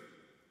true.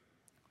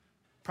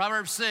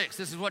 Proverbs 6,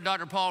 this is what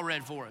Dr. Paul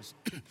read for us.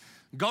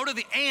 Go to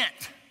the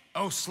ant,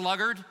 O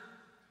sluggard.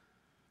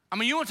 I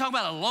mean, you want to talk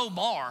about a low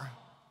bar.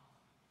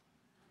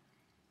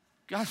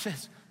 God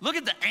says, look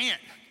at the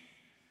ant.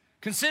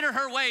 Consider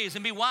her ways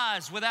and be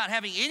wise without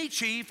having any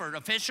chief or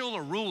official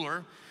or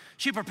ruler.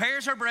 She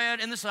prepares her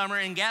bread in the summer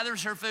and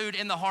gathers her food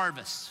in the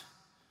harvest.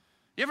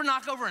 You ever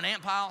knock over an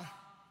ant pile?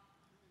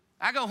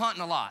 I go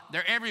hunting a lot.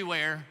 They're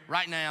everywhere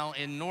right now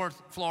in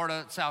North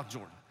Florida, South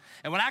Jordan.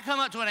 And when I come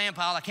up to an ant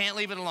pile, I can't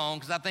leave it alone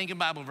because I think in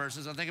Bible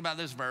verses. I think about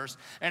this verse,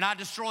 and I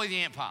destroy the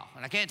ant pile.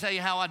 And I can't tell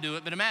you how I do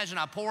it, but imagine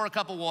I pour a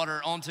cup of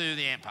water onto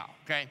the ant pile,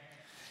 okay?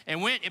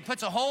 And when it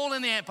puts a hole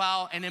in the ant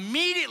pile, and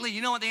immediately,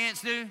 you know what the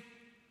ants do?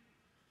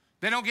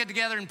 They don't get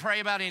together and pray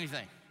about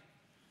anything.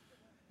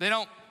 They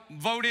don't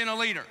vote in a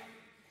leader.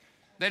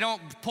 They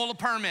don't pull a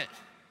permit.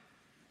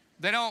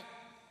 They don't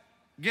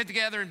get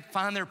together and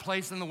find their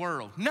place in the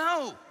world.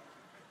 No,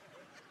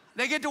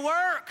 they get to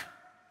work.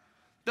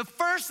 The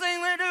first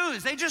thing they do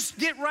is they just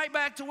get right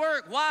back to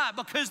work. Why?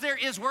 Because there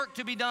is work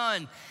to be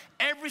done.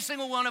 Every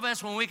single one of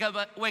us, when we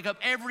wake up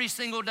every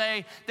single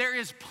day, there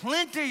is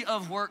plenty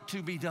of work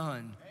to be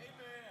done.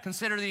 Amen.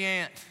 Consider the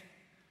ant.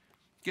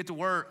 Get to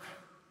work.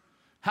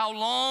 How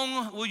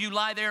long will you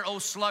lie there, O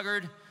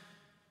sluggard?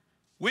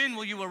 When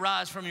will you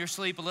arise from your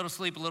sleep, a little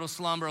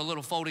slumber, a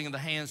little folding of the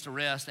hands to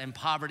rest, and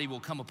poverty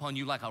will come upon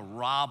you like a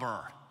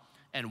robber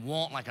and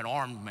want like an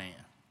armed man.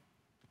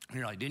 And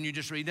you're like, didn't you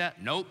just read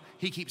that? Nope.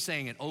 He keeps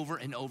saying it over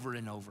and over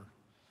and over.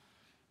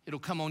 It'll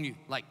come on you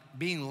like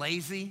being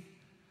lazy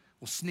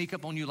will sneak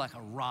up on you like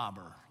a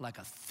robber, like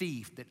a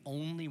thief that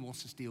only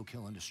wants to steal,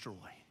 kill, and destroy.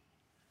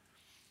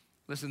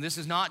 Listen, this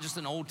is not just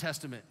an Old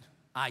Testament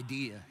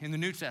idea. In the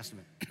New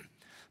Testament,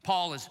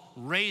 Paul is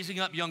raising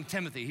up young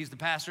Timothy. He's the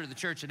pastor of the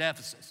church at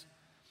Ephesus.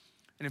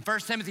 And in 1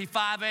 Timothy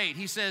 5:8,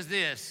 he says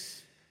this,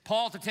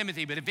 Paul to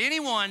Timothy, but if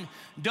anyone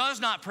does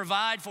not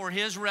provide for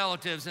his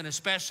relatives and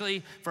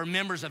especially for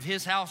members of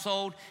his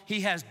household,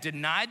 he has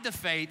denied the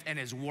faith and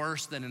is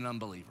worse than an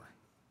unbeliever.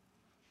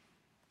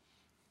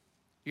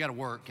 You gotta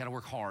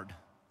work hard.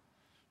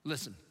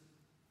 Listen,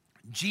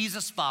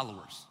 Jesus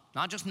followers,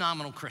 not just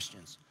nominal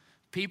Christians,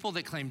 people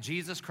that claim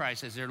Jesus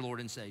Christ as their Lord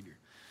and Savior,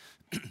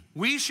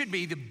 We should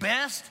be the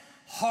best,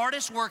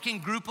 hardest working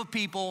group of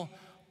people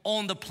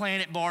on the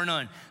planet, bar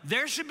none.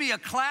 There should be a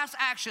class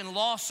action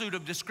lawsuit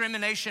of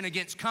discrimination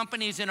against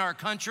companies in our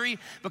country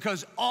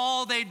because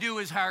all they do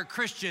is hire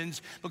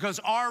Christians, because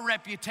our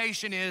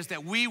reputation is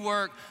that we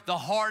work the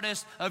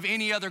hardest of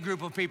any other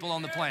group of people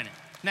on the planet.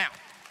 Now,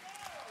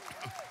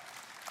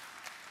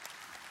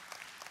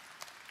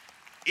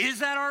 is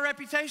that our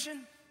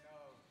reputation?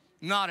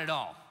 No. Not at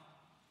all.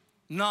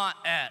 Not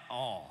at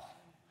all.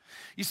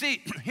 You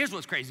see, here's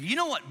what's crazy. You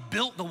know what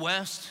built the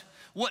West?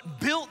 What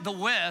built the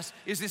West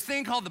is this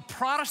thing called the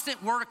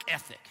Protestant work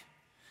ethic.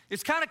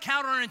 It's kind of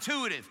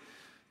counterintuitive.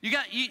 You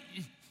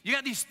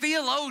got these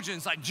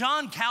theologians like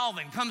John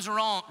Calvin comes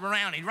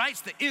around, he writes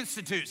the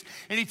Institutes,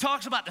 and he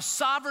talks about the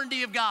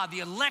sovereignty of God, the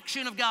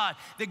election of God,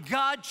 that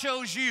God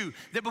chose you,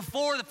 that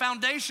before the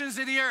foundations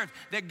of the earth,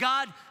 that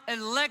God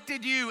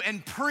elected you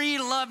and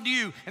pre-loved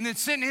you, and then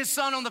sent his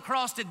son on the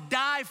cross to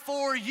die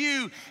for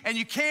you, and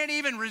you can't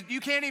even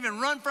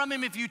run from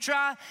him if you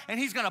try, and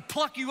he's gonna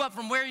pluck you up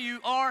from where you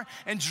are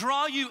and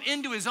draw you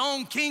into his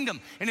own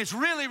kingdom. And it's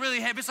really, really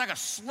heavy. It's like a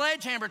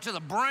sledgehammer to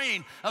the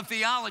brain of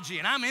theology,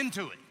 and I'm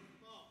into it.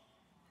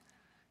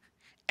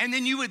 And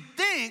then you would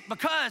think,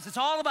 because it's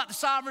all about the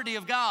sovereignty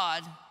of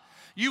God,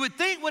 you would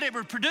think what it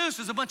would produce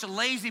is a bunch of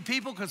lazy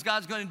people because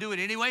God's going to do it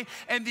anyway.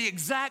 And the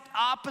exact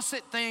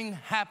opposite thing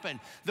happened.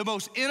 The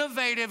most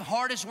innovative,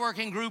 hardest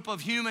working group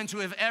of humans who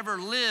have ever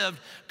lived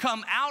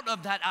come out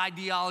of that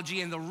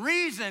ideology. And the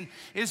reason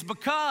is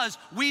because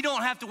we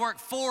don't have to work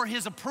for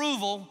his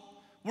approval.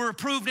 We're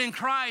approved in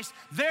Christ.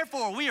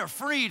 Therefore, we are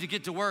free to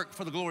get to work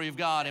for the glory of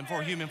God and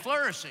for human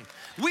flourishing.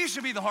 We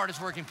should be the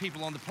hardest working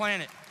people on the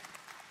planet.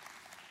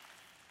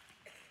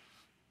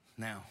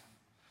 Now,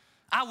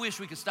 I wish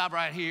we could stop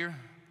right here,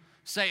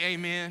 say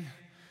amen.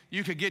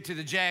 You could get to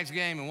the Jags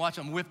game and watch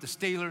them whip the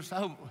Steelers. I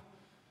hope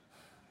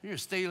you're a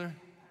Steeler.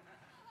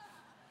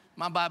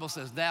 My Bible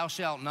says, thou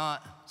shalt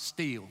not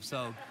steal,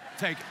 so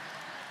take it.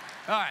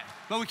 All right,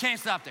 but we can't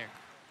stop there.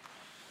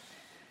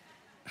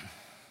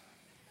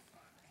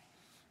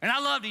 And I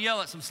love to yell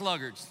at some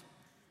sluggards,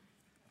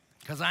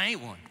 because I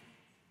ain't one,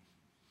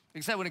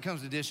 except when it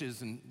comes to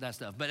dishes and that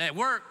stuff. But at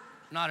work,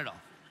 not at all.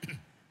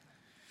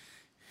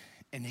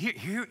 And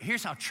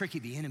here's how tricky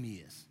the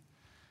enemy is.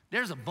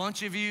 There's a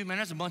bunch of you, man,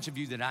 there's a bunch of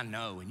you that I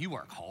know, and you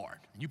work hard,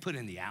 and you put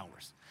in the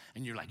hours,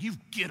 and you're like, you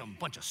get them,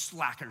 bunch of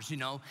slackers, you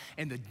know?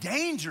 And the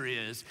danger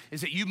is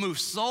that you move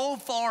so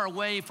far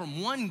away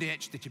from one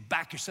ditch that you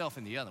back yourself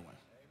in the other one.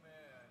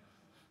 Amen.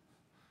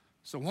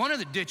 So one of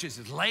the ditches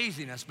is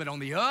laziness, but on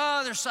the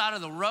other side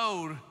of the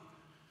road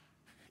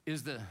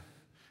is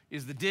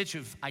the ditch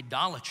of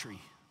idolatry.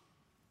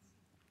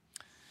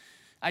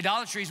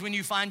 Idolatry is when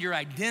you find your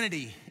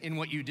identity in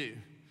what you do.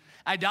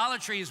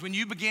 Idolatry is when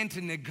you begin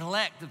to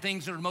neglect the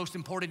things that are most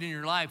important in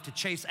your life to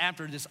chase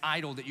after this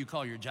idol that you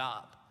call your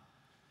job.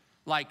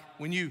 Like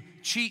when you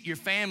cheat your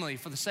family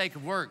for the sake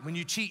of work, when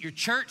you cheat your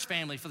church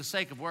family for the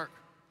sake of work.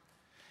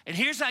 And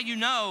here's how you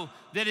know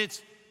that it's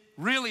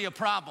really a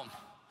problem.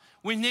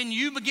 When then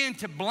you begin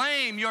to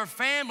blame your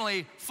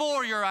family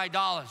for your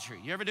idolatry.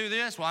 You ever do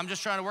this? Well, I'm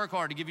just trying to work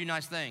hard to give you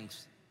nice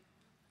things.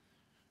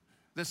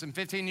 Listen,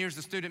 15 years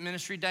of student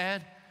ministry,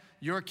 Dad,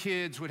 your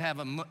kids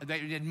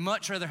they'd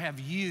much rather have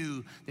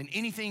you than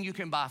anything you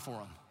can buy for them.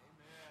 Amen.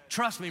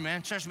 Trust me,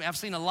 man, trust me. I've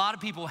seen a lot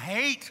of people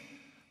hate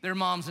their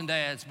moms and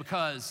dads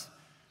because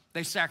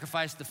they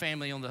sacrificed the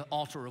family on the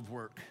altar of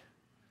work.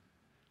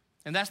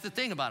 And that's the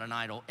thing about an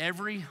idol.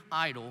 Every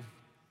idol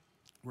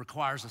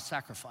requires a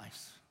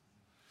sacrifice.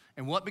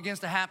 And what begins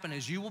to happen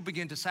is you will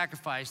begin to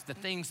sacrifice the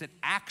things that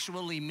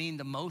actually mean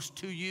the most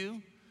to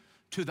you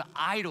to the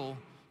idol.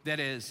 That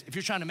is, if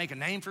you're trying to make a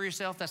name for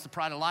yourself, that's the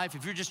pride of life.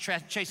 If you're just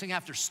chasing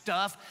after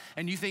stuff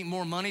and you think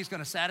more money is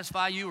going to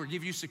satisfy you or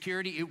give you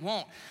security, it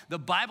won't. The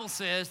Bible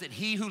says that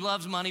he who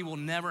loves money will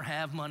never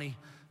have money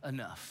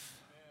enough.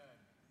 Amen.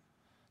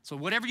 So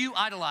whatever you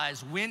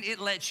idolize, when it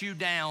lets you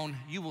down,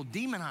 you will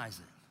demonize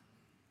it.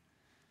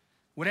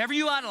 Whatever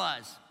you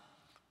idolize,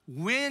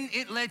 when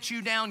it lets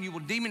you down, you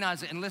will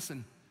demonize it. And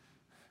listen,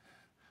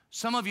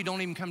 some of you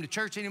don't even come to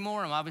church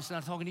anymore. I'm obviously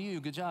not talking to you.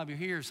 Good job, you're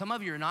here. Some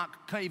of you are not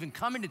even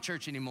coming to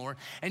church anymore,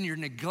 and you're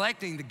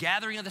neglecting the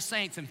gathering of the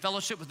saints and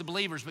fellowship with the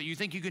believers, but you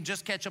think you can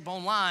just catch up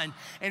online,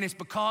 and it's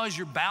because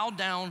you're bowed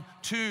down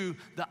to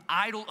the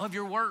idol of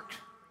your work.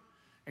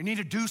 You need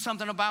to do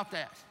something about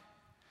that.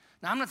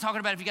 Now, I'm not talking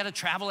about if you got to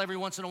travel every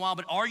once in a while,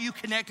 but are you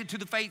connected to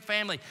the faith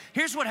family?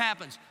 Here's what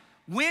happens.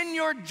 When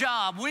your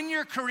job, when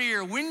your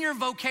career, when your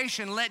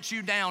vocation lets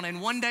you down, and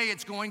one day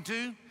it's going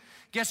to,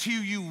 guess who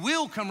you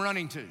will come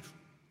running to?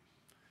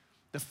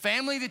 The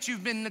family that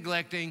you've been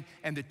neglecting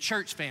and the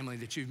church family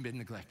that you've been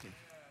neglecting.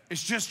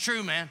 It's just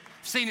true, man.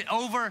 I've seen it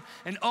over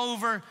and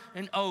over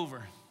and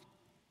over.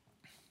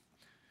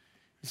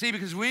 You see,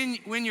 because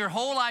when your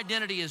whole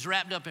identity is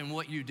wrapped up in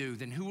what you do,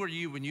 then who are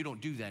you when you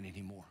don't do that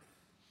anymore?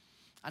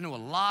 I know a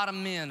lot of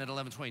men at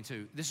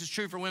 1122. This is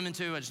true for women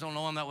too. I just don't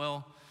know them that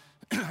well.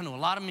 I know a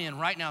lot of men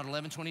right now at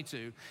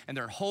 11:22, and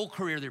their whole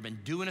career they've been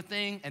doing a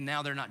thing, and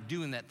now they're not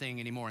doing that thing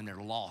anymore, and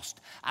they're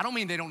lost. I don't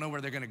mean they don't know where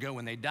they're gonna go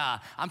when they die.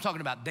 I'm talking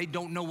about they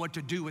don't know what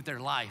to do with their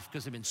life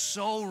because they've been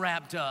so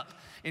wrapped up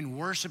in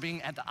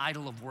worshiping at the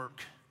idol of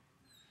work.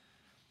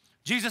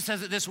 Jesus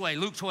says it this way,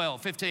 Luke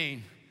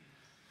 12:15.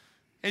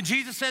 And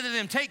Jesus said to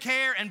them, take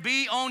care and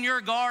be on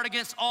your guard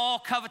against all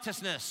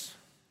covetousness,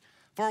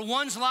 for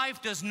one's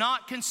life does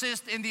not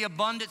consist in the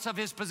abundance of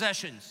his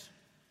possessions.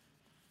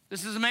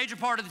 This is a major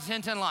part of the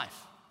 10-10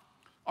 life.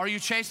 Are you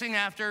chasing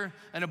after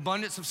an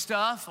abundance of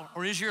stuff,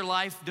 or is your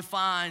life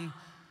defined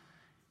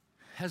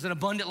as an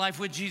abundant life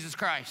with Jesus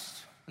Christ?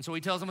 And so he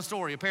tells them a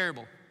story, a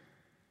parable.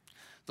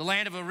 The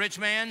land of a rich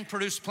man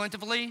produced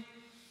plentifully,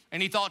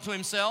 and he thought to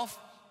himself,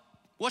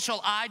 what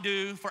shall I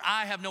do, for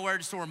I have nowhere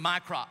to store my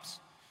crops?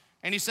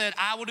 And he said,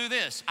 I will do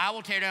this. I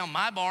will tear down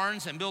my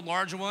barns and build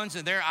larger ones,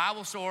 and there I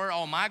will store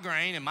all my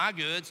grain and my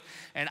goods.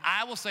 And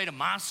I will say to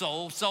my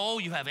soul,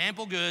 soul, you have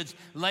ample goods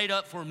laid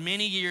up for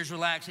many years.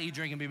 Relax, eat,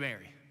 drink, and be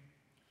merry.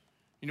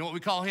 You know what we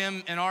call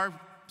him in our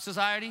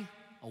society?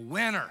 A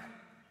winner.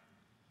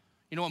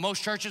 You know what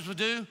most churches would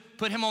do?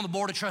 Put him on the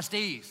board of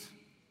trustees.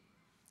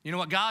 You know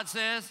what God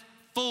says?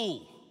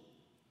 Fool.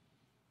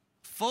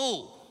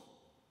 Fool.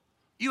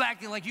 You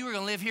acting like you were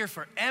going to live here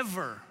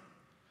forever.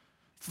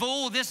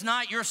 Fool, this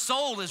night your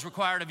soul is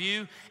required of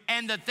you,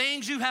 and the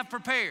things you have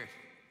prepared,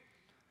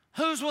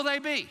 whose will they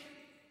be?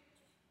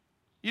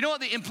 You know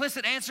what the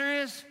implicit answer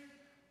is?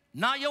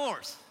 Not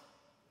yours.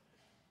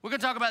 We're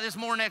gonna talk about this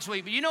more next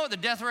week, but you know what the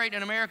death rate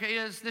in America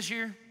is this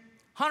year?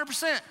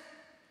 100%.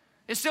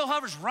 It still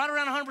hovers right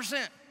around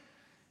 100%.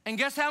 And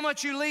guess how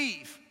much you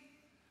leave?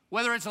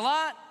 Whether it's a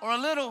lot or a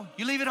little,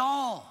 you leave it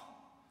all.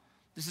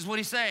 This is what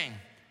he's saying.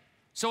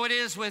 So it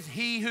is with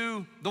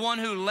the one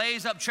who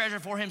lays up treasure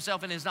for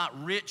himself and is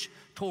not rich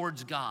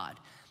towards God.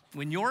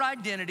 When your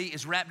identity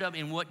is wrapped up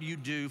in what you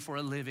do for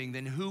a living,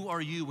 then who are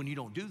you when you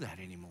don't do that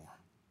anymore?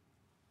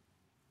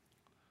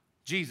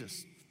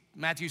 Jesus,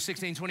 Matthew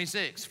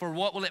 16:26, for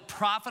what will it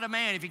profit a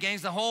man if he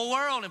gains the whole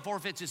world and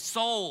forfeits his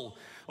soul?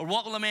 Or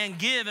what will a man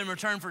give in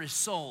return for his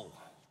soul?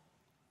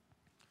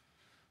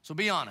 So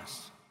be honest.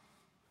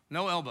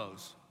 No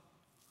elbows.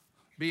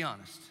 Be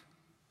honest.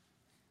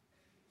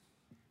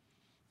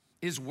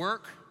 Is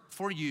work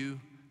for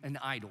you an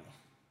idol?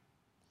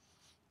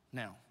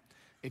 Now,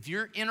 if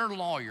your inner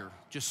lawyer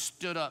just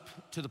stood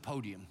up to the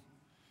podium,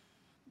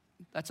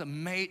 that's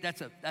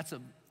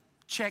a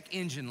check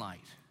engine light,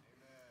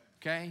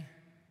 okay?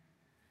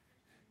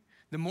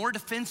 The more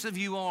defensive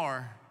you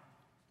are,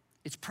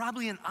 it's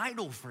probably an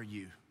idol for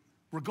you,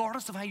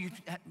 regardless of how you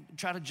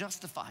try to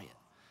justify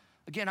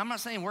it. Again, I'm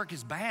not saying work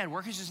is bad.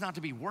 Work is just not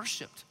to be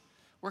worshiped.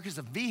 Work is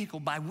a vehicle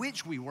by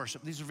which we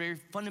worship. These are very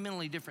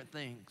fundamentally different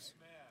things.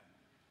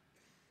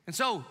 And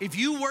so, if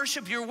you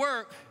worship your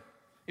work,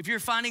 if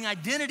you're finding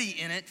identity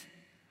in it,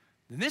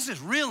 then this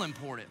is real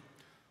important.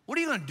 What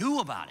are you gonna do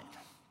about it?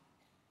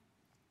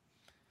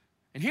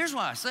 And here's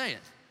why I say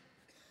it.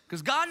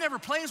 Because God never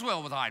plays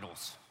well with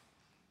idols.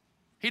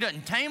 He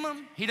doesn't tame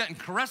them, he doesn't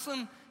caress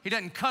them, he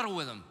doesn't cuddle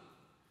with them.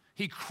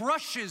 He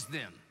crushes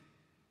them.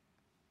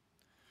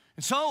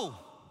 And so,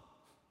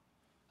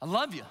 I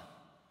love you.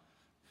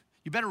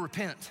 You better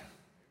repent.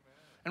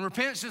 And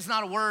repent's just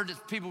not a word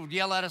that people would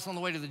yell at us on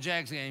the way to the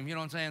Jags game. You know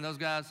what I'm saying, those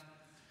guys?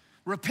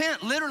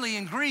 Repent, literally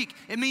in Greek,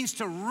 it means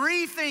to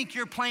rethink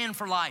your plan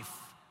for life.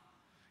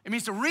 It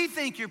means to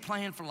rethink your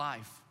plan for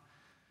life.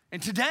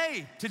 And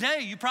today,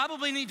 you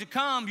probably need to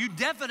come, you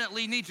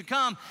definitely need to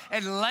come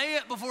and lay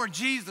it before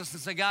Jesus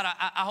and say, God,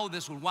 I hold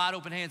this with wide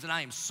open hands and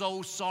I am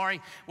so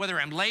sorry, whether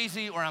I'm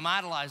lazy or I'm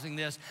idolizing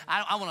this.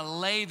 I wanna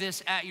lay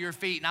this at your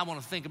feet and I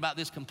wanna think about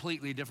this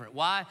completely different.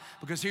 Why?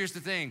 Because here's the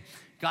thing,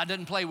 God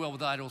doesn't play well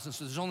with idols, and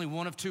so there's only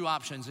one of two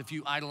options if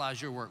you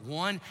idolize your work.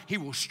 One, he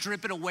will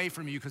strip it away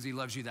from you because he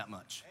loves you that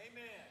much.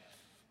 Amen.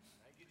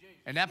 Thank you,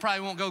 Jesus. And that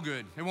probably won't go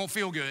good. It won't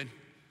feel good.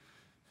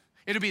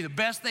 It'll be the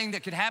best thing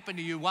that could happen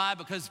to you. Why?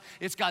 Because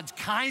it's God's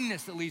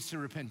kindness that leads to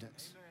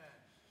repentance. Amen.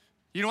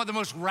 You know what the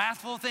most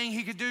wrathful thing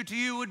he could do to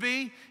you would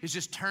be? Is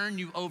just turn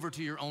you over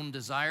to your own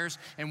desires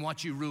and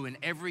watch you ruin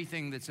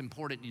everything that's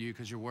important to you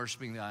because you're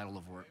worshiping the idol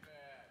of work.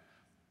 Amen.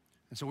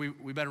 And so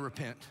we better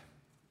repent.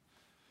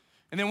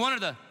 And then one of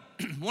the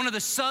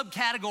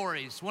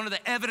subcategories, one of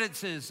the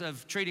evidences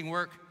of treating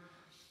work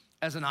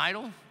as an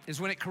idol is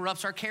when it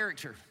corrupts our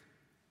character.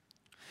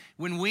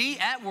 When we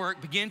at work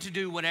begin to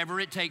do whatever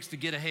it takes to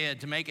get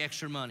ahead, to make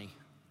extra money,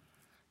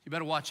 you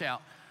better watch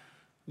out.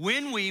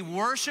 When we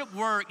worship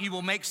work, you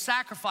will make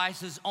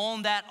sacrifices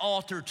on that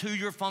altar to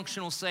your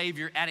functional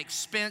Savior at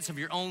expense of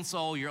your own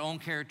soul, your own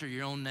character,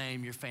 your own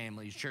name, your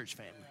family, your church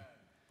family.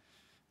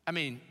 I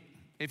mean,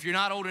 if you're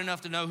not old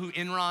enough to know who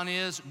Enron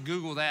is,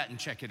 Google that and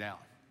check it out.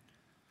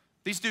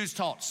 These dudes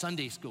taught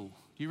Sunday school.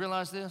 Do you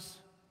realize this?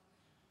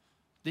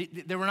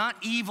 They were not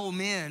evil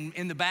men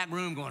in the back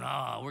room going,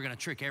 oh, we're gonna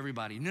trick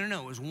everybody.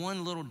 No, it was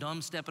one little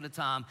dumb step at a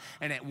time.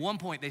 And at one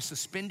point, they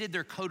suspended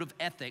their code of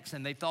ethics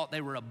and they thought they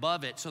were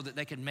above it so that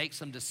they could make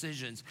some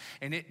decisions.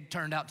 And it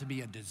turned out to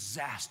be a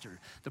disaster.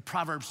 The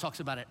Proverbs talks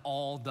about it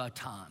all the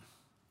time.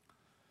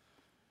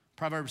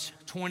 Proverbs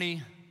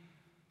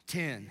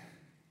 20:10.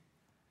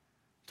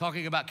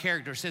 Talking about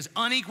character, it says,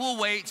 unequal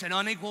weights and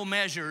unequal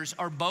measures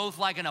are both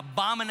like an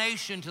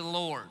abomination to the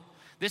Lord.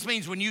 This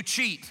means when you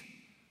cheat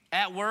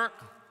at work,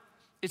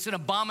 it's an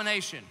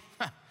abomination.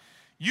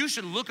 You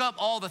should look up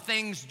all the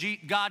things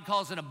God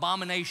calls an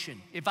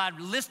abomination. If I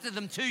listed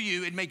them to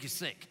you, it'd make you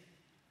sick.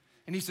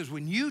 And he says,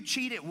 when you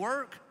cheat at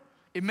work,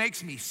 it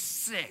makes me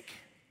sick.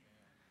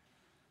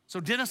 So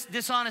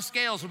dishonest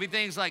scales will be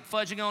things like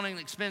fudging on an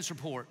expense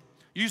report,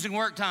 using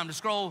work time to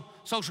scroll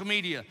social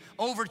media,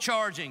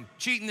 overcharging,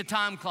 cheating the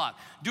time clock,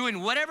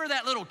 doing whatever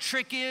that little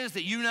trick is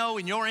that you know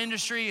in your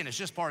industry, and it's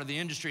just part of the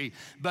industry,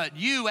 but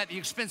you at the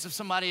expense of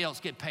somebody else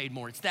get paid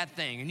more. It's that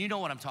thing, and you know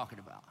what I'm talking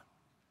about.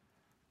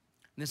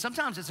 And then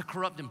sometimes it's a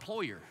corrupt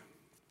employer.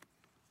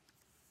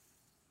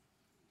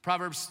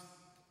 Proverbs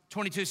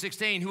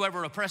 22:16,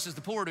 whoever oppresses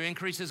the poor to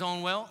increase his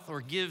own wealth or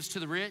gives to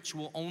the rich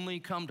will only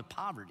come to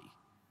poverty.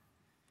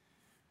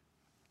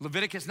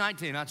 Leviticus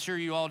 19, I'm sure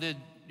you all did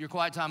your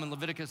quiet time in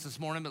Leviticus this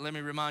morning, but let me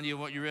remind you of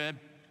what you read.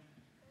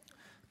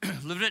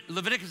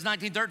 Leviticus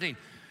 19:13,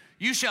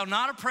 you shall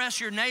not oppress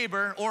your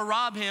neighbor or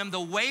rob him.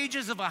 The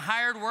wages of a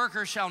hired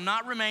worker shall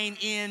not remain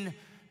in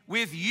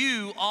with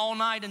you all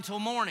night until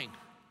morning.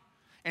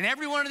 And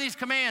every one of these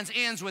commands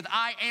ends with,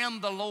 I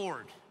am the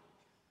Lord.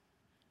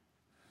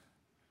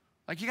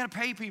 Like you gotta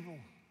pay people.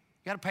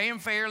 You gotta pay them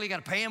fairly, you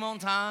gotta pay them on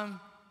time.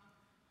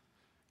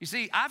 You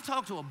see, I've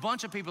talked to a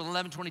bunch of people at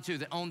 1122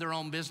 that own their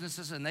own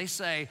businesses, and they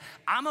say,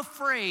 I'm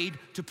afraid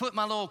to put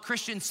my little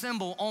Christian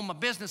symbol on my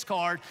business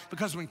card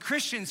because when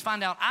Christians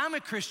find out I'm a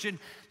Christian,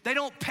 they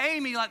don't pay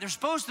me like they're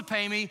supposed to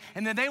pay me,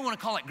 and then they want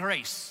to call it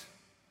grace.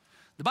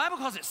 The Bible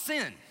calls it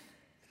sin.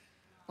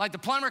 Like the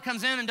plumber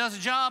comes in and does a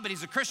job, but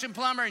he's a Christian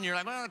plumber, and you're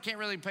like, well, I can't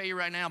really pay you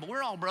right now, but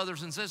we're all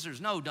brothers and sisters.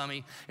 No,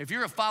 dummy. If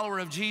you're a follower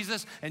of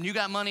Jesus and you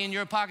got money in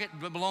your pocket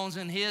that belongs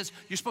in his,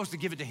 you're supposed to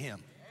give it to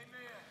him.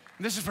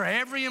 This is for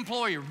every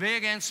employer,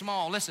 big and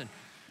small. Listen,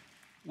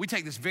 we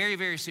take this very,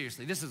 very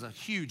seriously. This is a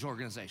huge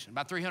organization,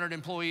 about 300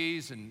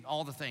 employees and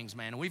all the things,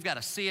 man. And we've got a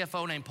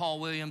CFO named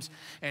Paul Williams,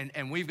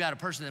 and we've got a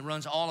person that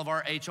runs all of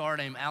our HR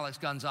named Alex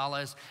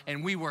Gonzalez,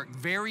 and we work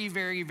very,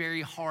 very,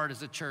 very hard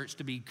as a church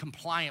to be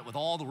compliant with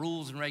all the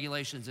rules and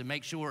regulations and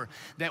make sure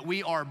that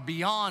we are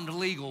beyond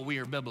legal, we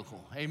are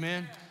biblical,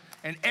 amen?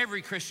 And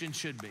every Christian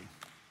should be.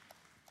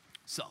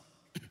 So,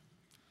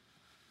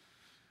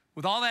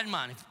 with all that in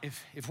mind,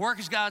 if work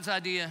is God's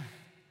idea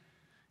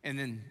and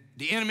then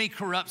the enemy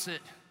corrupts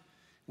it,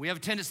 we have a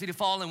tendency to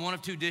fall in one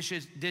of two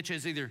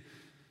ditches, either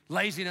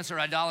laziness or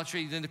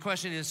idolatry. Then the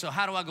question is, so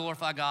how do I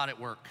glorify God at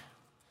work?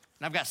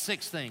 And I've got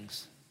 6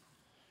 things.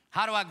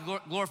 How do I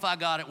glorify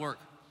God at work?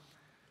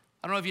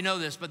 I don't know if you know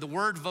this, but the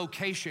word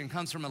vocation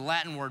comes from a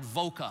Latin word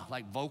voca,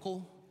 like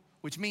vocal,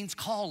 which means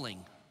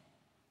calling.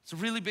 It's a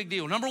really big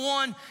deal. Number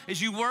 1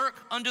 is you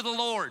work unto the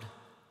Lord.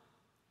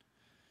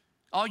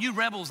 All you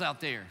rebels out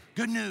there,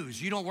 good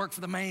news, you don't work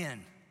for the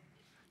man.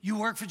 You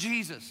work for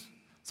Jesus.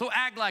 So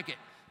act like it.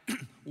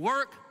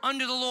 Work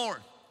under the Lord.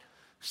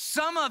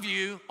 Some of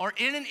you are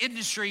in an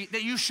industry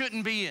that you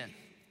shouldn't be in.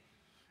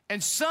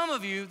 And some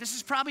of you, this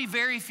is probably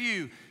very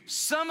few,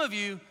 some of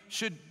you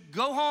should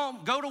go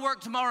home, go to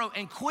work tomorrow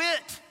and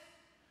quit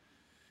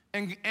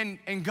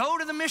and go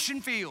to the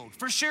mission field,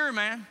 for sure,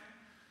 man.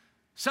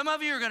 Some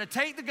of you are gonna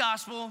take the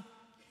gospel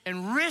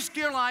and risk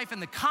your life in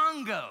the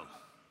Congo.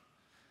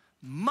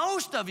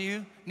 Most of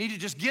you need to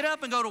just get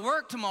up and go to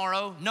work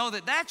tomorrow, know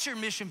that that's your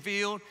mission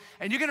field,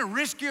 and you're gonna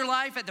risk your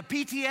life at the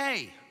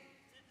PTA,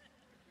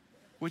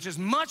 which is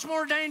much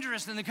more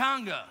dangerous than the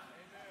Congo.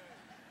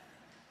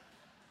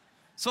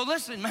 So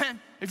listen,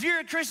 man, if you're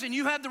a Christian,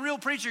 you have the real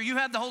preacher, you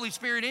have the Holy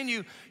Spirit in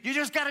you, you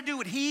just gotta do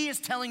what he is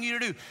telling you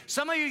to do.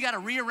 Some of you gotta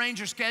rearrange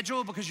your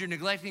schedule because you're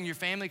neglecting your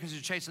family because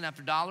you're chasing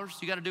after dollars.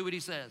 You gotta do what he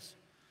says.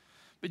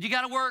 But you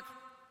gotta work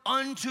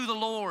unto the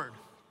Lord.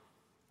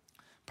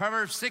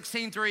 Proverbs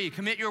 16:3,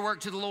 commit your work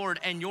to the Lord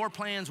and your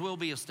plans will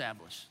be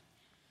established.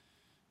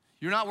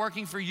 You're not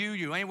working for you,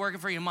 you ain't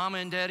working for your mama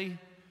and daddy.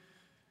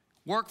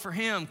 Work for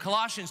him.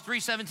 Colossians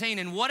 3:17,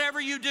 and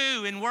whatever you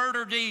do in word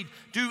or deed,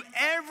 do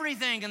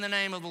everything in the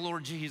name of the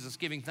Lord Jesus,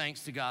 giving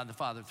thanks to God the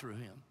Father through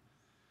him.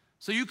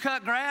 So you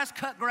cut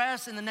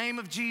grass in the name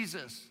of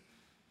Jesus.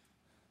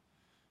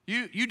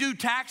 You do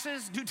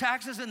taxes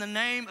in the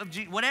name of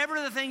Jesus.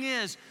 Whatever the thing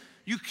is,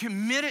 you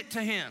commit it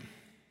to him.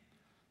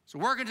 So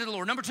working to the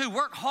Lord. Number 2,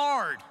 work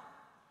hard.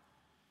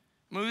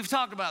 I mean, we've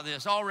talked about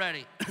this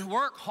already.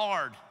 Work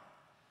hard.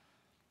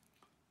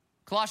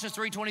 Colossians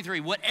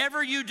 3:23,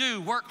 whatever you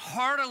do, work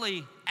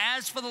heartily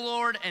as for the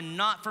Lord and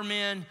not for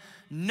men,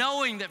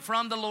 knowing that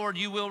from the Lord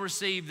you will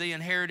receive the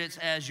inheritance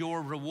as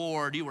your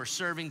reward. You are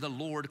serving the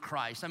Lord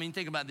Christ. I mean,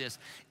 think about this.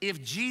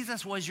 If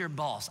Jesus was your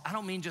boss, I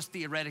don't mean just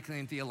theoretically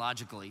and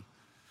theologically.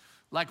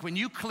 Like when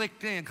you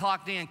clocked in,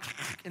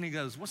 and he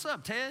goes, what's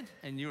up, Ted?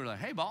 And you were like,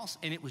 hey, boss,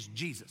 and it was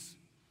Jesus.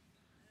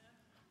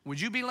 Would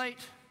you be late?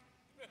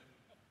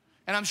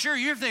 And I'm sure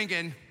you're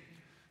thinking,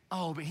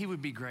 oh, but he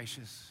would be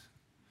gracious.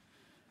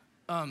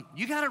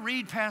 You got to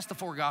read past the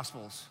 4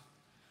 Gospels.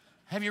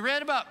 Have you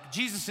read about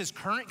Jesus'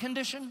 current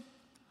condition?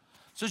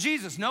 So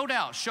Jesus, no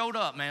doubt, showed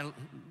up, man,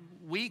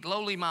 weak,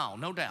 lowly, mild,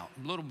 no doubt.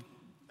 Little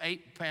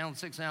 8-pound,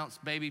 6-ounce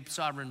baby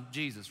sovereign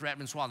Jesus wrapped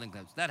in swaddling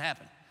clothes. That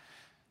happened.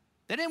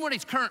 That ain't what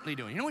he's currently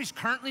doing. You know what he's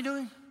currently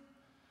doing?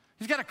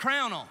 He's got a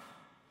crown on.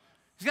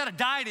 He's got a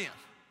diadem.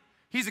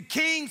 He's a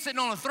king sitting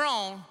on a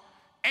throne,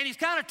 and he's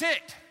kind of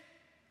ticked.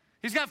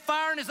 He's got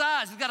fire in his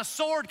eyes. He's got a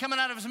sword coming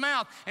out of his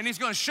mouth, and he's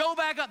going to show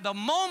back up the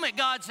moment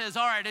God says,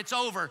 all right, it's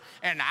over.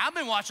 And I've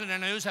been watching the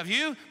news. Have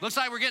you? Looks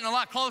like we're getting a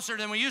lot closer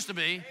than we used to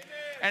be. Amen.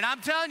 And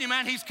I'm telling you,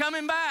 man, he's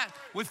coming back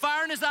with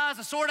fire in his eyes,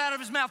 a sword out of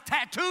his mouth,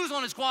 tattoos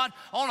on his quad,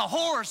 on a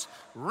horse,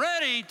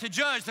 ready to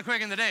judge the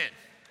quick and the dead.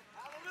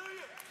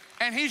 Hallelujah.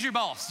 And he's your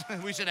boss.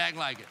 We should act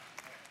like it.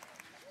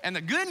 And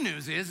the good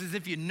news is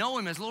if you know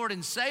him as Lord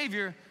and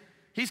Savior,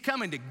 he's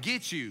coming to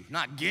get you,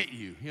 not get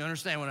you. You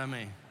understand what I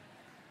mean?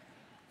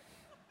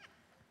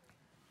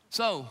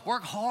 So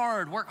work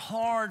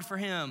hard for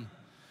him.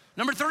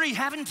 Number 3,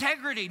 have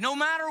integrity. No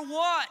matter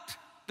what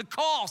the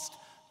cost,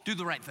 do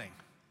the right thing.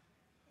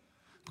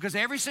 Because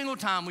every single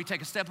time we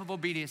take a step of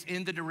obedience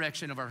in the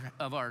direction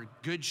of our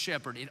good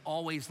shepherd, it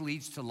always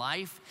leads to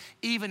life,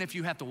 even if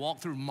you have to walk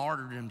through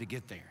martyrdom to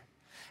get there.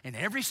 And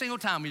every single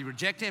time we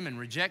reject him and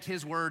reject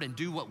his word and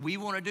do what we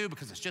want to do,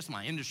 because it's just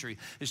my industry,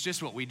 it's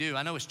just what we do.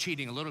 I know it's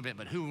cheating a little bit,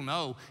 but who will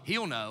know?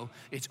 He'll know.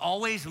 It's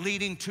always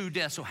leading to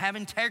death. So have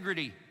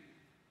integrity.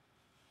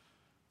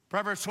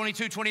 Proverbs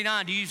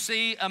 22:29, do you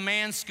see a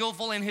man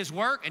skillful in his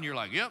work? And you're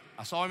like, yep,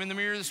 I saw him in the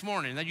mirror this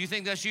morning. And you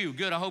think that's you.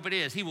 Good, I hope it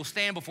is. He will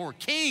stand before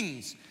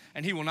kings,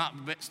 and he will not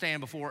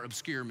stand before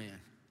obscure men.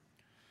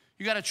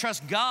 You got to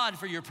trust God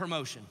for your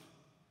promotion.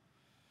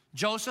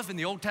 Joseph in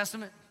the Old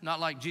Testament, not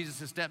like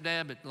Jesus'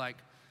 stepdad, but like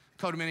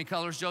coat of many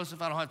colors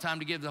Joseph. I don't have time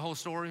to give the whole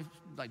story,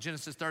 like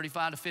Genesis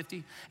 35 to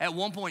 50. At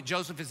one point,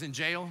 Joseph is in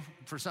jail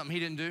for something he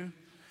didn't do,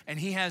 and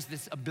he has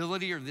this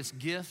ability or this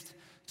gift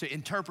to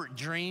interpret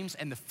dreams.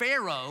 And the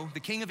Pharaoh, the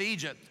king of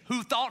Egypt,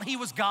 who thought he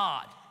was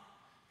God,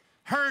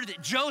 heard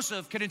that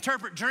Joseph could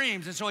interpret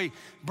dreams. And so he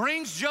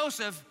brings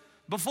Joseph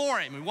before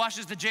him. He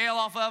washes the jail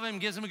off of him,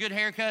 gives him a good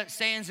haircut,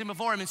 stands him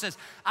before him and says,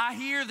 I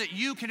hear that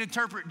you can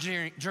interpret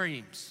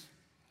dreams.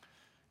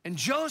 And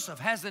Joseph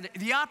has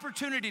the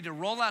opportunity to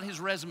roll out his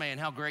resume and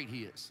how great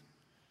he is.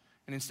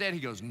 And instead he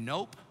goes,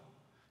 nope,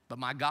 but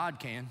my God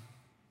can.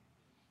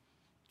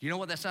 You know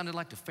what that sounded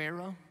like to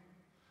Pharaoh?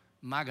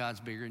 My God's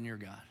bigger than your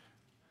God.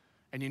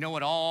 And you know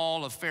what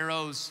all of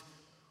Pharaoh's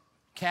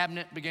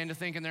cabinet began to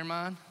think in their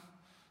mind?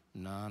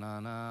 Nah,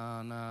 nah,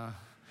 nah, nah,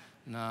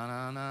 nah,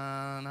 nah,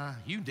 nah, nah.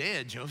 You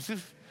dead,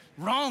 Joseph.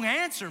 Wrong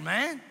answer,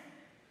 man.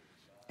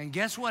 And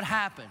guess what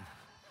happened?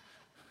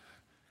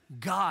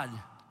 God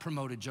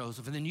promoted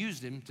Joseph and then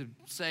used him to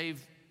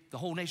save the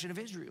whole nation of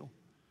Israel.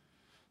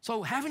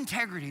 So have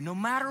integrity no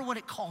matter what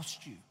it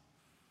costs you.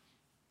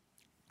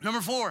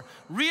 Number 4,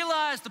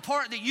 realize the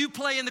part that you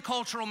play in the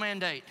cultural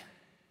mandate.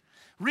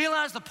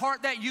 Realize the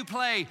part that you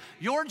play.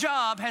 Your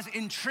job has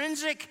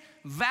intrinsic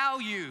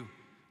value.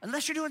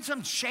 Unless you're doing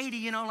something shady,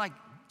 you know, like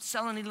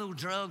selling any little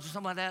drugs or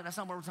something like that. That's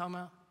not what we're talking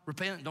about.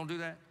 Repent, don't do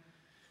that.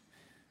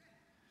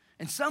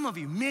 And some of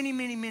you,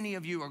 many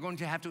of you are going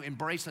to have to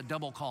embrace a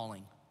double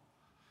calling.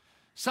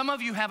 Some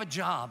of you have a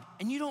job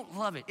and you don't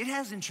love it. It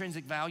has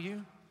intrinsic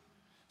value.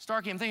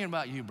 Starkey, I'm thinking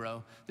about you,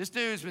 bro. This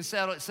dude's been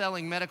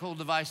selling medical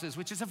devices,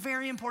 which is a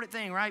very important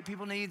thing, right?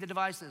 People need the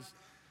devices.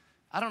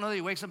 I don't know that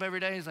he wakes up every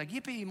day, he's like,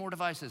 yippee, more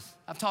devices.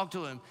 I've talked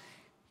to him.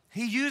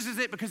 He uses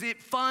it because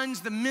it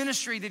funds the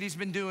ministry that he's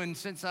been doing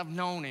since I've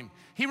known him.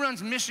 He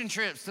runs mission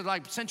trips to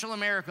like Central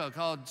America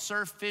called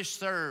Surf, Fish,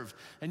 Serve.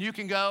 And you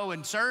can go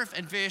and surf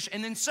and fish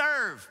and then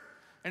serve.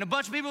 And a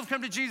bunch of people have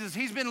come to Jesus.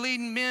 He's been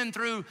leading men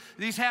through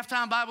these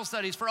halftime Bible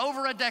studies for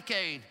over a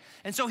decade.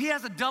 And so he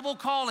has a double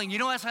calling. You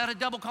know who else had a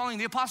double calling?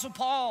 The Apostle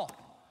Paul.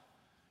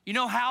 You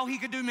know how he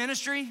could do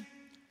ministry?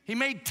 He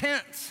made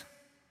tents.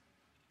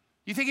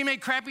 You think he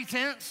made crappy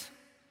tents?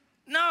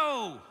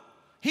 No.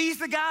 He's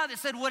the guy that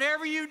said,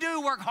 whatever you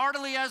do, work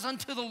heartily as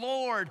unto the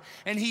Lord.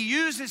 And he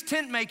used his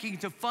tent making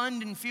to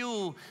fund and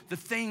fuel the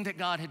thing that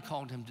God had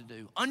called him to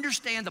do.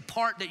 Understand the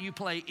part that you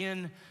play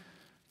in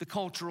the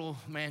cultural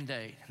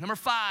mandate. Number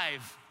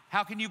 5,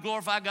 how can you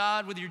glorify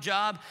God with your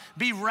job?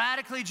 Be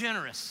radically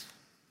generous.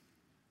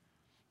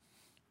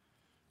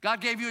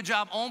 God gave you a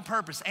job on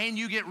purpose and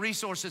you get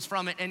resources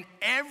from it, and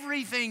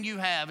everything you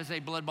have is a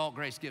blood-bought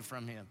grace gift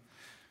from him.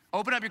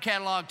 Open up your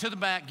catalog to the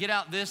back, get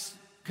out this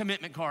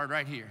commitment card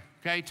right here,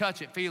 okay?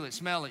 Touch it, feel it,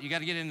 smell it. You got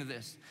to get into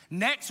this.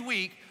 Next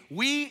week,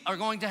 we are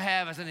going to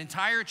have, as an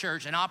entire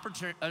church, an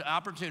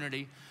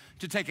opportunity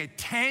to take a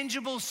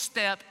tangible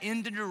step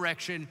in the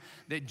direction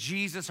that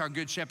Jesus, our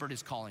good shepherd,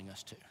 is calling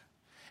us to.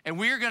 And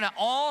we're gonna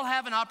all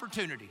have an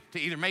opportunity to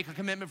either make a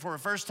commitment for a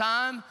first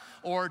time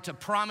or to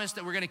promise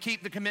that we're gonna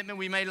keep the commitment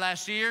we made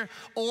last year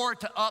or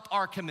to up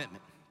our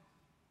commitment.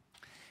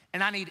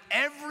 And I need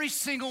every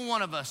single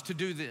one of us to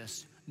do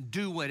this.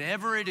 Do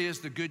whatever it is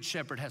the good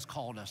shepherd has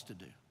called us to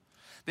do.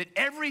 That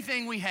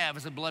everything we have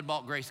is a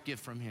blood-bought grace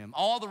gift from him.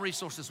 All the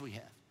resources we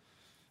have.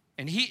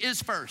 And he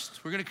is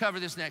first. We're gonna cover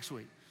this next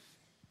week.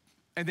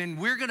 And then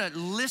we're gonna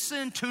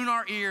listen, tune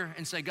our ear,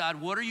 and say, God,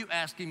 what are you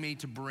asking me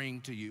to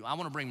bring to you? I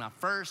wanna bring my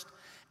first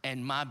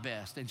and my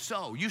best. And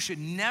so you should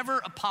never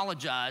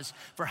apologize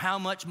for how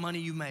much money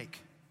you make.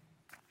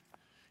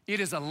 It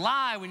is a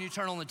lie when you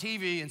turn on the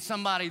TV and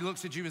somebody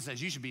looks at you and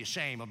says, you should be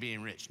ashamed of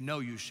being rich. No,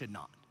 you should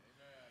not.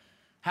 Amen.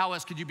 How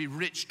else could you be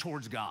rich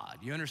towards God?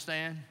 You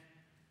understand?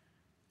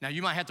 Now,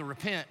 you might have to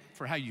repent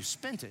for how you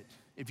spent it.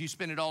 If you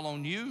spend it all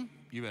on you,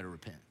 you better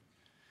repent.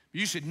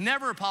 You should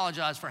never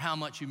apologize for how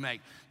much you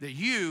make, that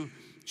you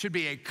should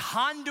be a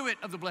conduit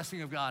of the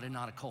blessing of God and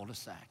not a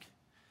cul-de-sac.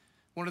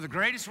 One of the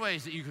greatest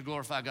ways that you could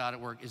glorify God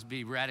at work is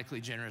be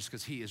radically generous,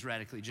 because he is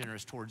radically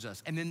generous towards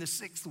us. And then the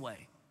sixth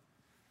way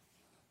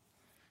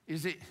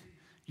is that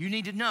you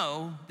need to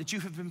know that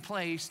you have been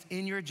placed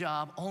in your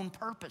job on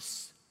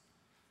purpose.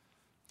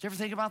 Did you ever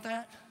think about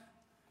that?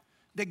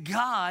 That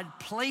God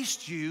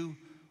placed you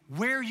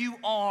where you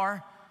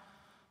are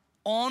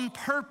on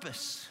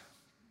purpose.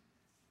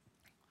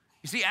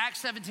 You see,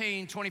 Acts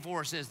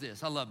 17:24 says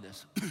this. I love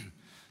this.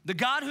 The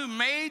God who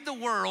made the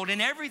world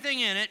and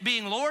everything in it,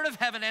 being Lord of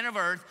heaven and of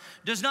earth,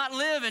 does not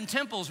live in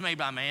temples made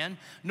by man,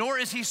 nor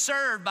is he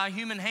served by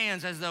human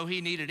hands as though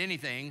he needed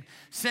anything,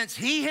 since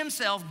he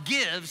himself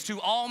gives to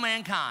all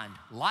mankind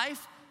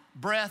life,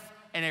 breath,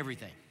 and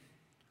everything.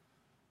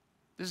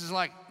 This is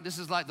like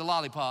the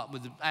lollipop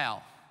with the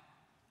owl.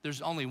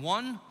 There's only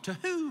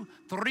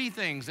three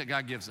things that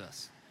God gives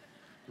us: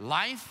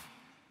 life,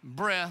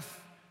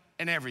 breath,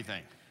 and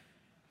everything.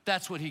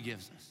 That's what he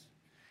gives us.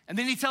 And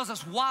then he tells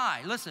us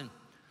why. Listen.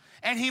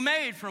 And he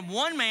made from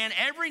one man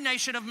every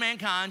nation of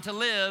mankind to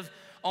live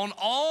on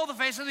all the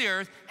face of the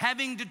earth,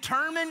 having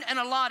determined and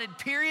allotted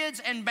periods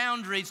and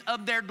boundaries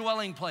of their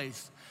dwelling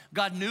place.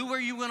 God knew where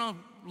you were going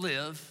to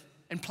live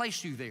and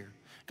placed you there.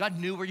 God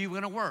knew where you were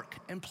going to work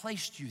and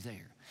placed you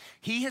there.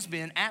 He has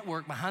been at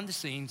work behind the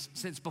scenes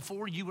since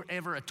before you were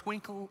ever a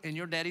twinkle in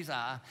your daddy's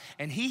eye,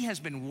 and he has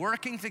been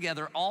working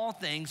together all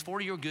things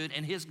for your good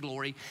and his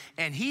glory,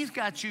 and he's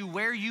got you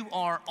where you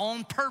are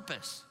on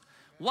purpose.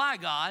 Why,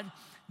 God?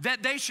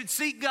 That they should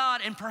seek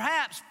God and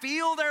perhaps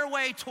feel their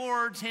way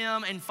towards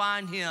him and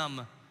find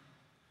him.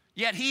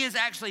 Yet he is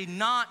actually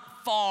not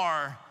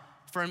far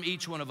from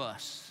each one of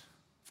us,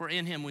 for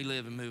in him we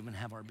live and move and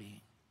have our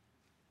being.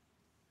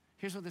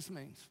 Here's what this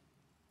means.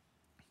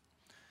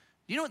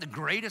 You know what the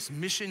greatest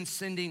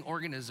mission-sending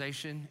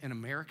organization in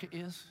America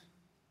is?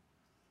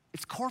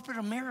 It's corporate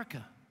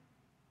America.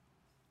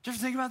 Did you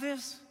ever think about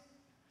this?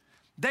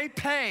 They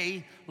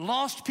pay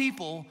lost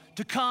people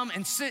to come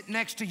and sit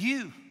next to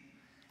you.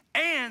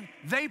 And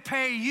they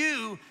pay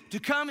you to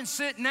come and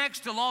sit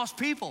next to lost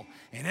people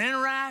and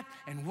interact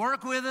and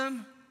work with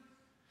them.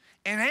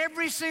 And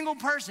every single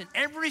person,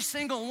 every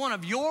single one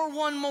of your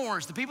one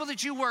mores, the people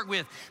that you work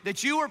with,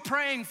 that you are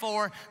praying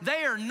for,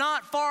 they are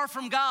not far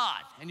from God.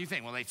 And you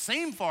think, well, they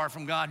seem far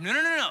from God.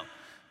 No.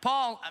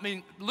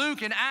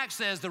 Luke in Acts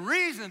says the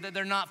reason that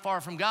they're not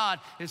far from God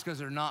is because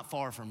they're not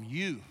far from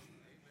you. Amen.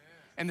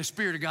 And the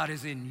Spirit of God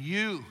is in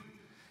you.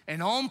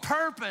 And on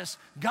purpose,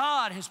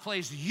 God has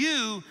placed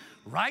you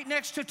right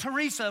next to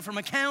Teresa from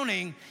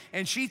accounting,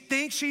 and she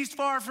thinks she's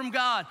far from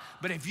God.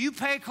 But if you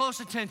pay close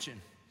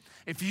attention,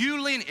 if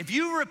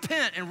you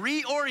repent and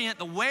reorient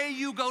the way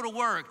you go to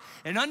work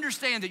and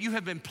understand that you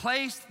have been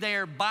placed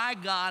there by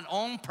God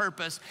on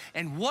purpose,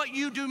 and what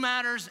you do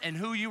matters and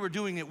who you are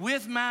doing it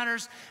with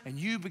matters, and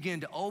you begin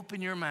to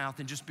open your mouth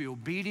and just be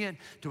obedient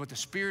to what the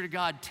Spirit of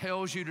God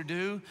tells you to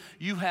do,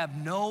 you have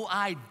no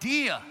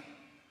idea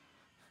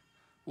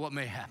what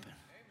may happen.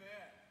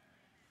 Amen.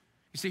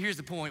 You see, here's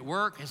the point.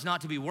 Work is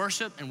not to be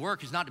worshiped, and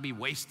work is not to be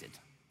wasted.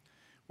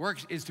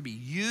 Work is to be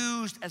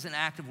used as an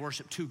act of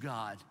worship to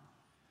God,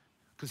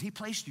 because he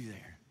placed you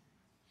there.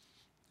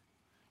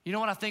 You know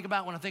what I think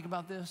about when I think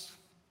about this?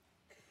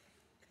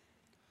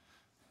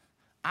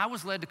 I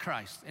was led to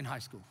Christ in high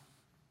school,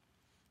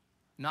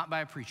 not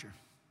by a preacher,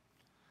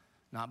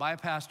 not by a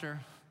pastor,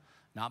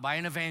 not by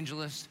an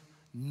evangelist,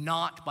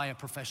 not by a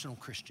professional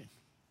Christian.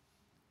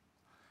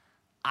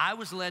 I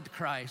was led to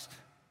Christ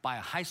by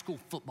a high school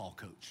football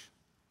coach.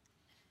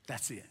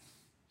 That's it.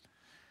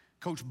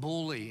 Coach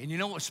Bully. And you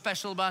know what was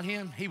special about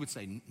him? He would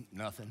say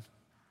nothing.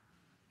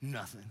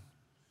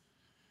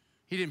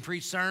 He didn't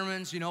preach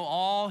sermons. You know,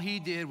 all he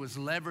did was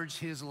leverage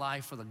his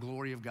life for the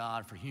glory of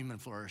God, for human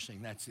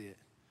flourishing. That's it.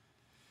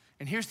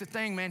 And here's the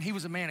thing, man. He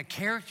was a man of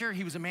character.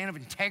 He was a man of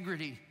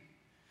integrity.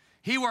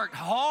 He worked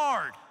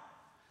hard.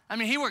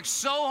 He worked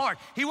so hard.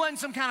 He wasn't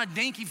some kind of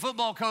dinky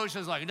football coach that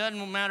was like, it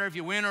doesn't matter if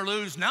you win or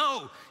lose.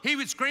 No, he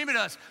would scream at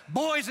us,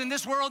 boys, in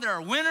this world there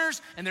are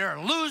winners and there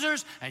are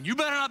losers, and you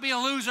better not be a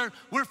loser.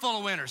 We're full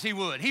of winners. He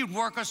would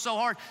work us so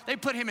hard. They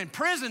put him in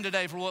prison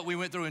today for what we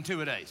went through in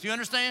 2 days. You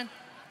understand?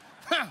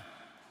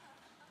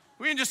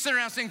 We didn't just sit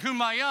around sing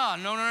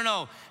Kumbaya.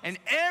 No. And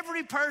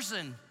every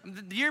person,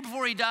 the year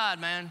before he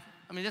died, man,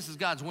 this is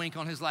God's wink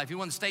on his life. He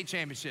won the state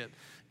championship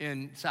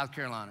in South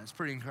Carolina. It's a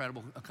pretty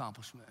incredible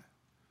accomplishment.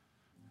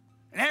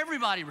 And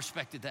everybody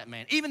respected that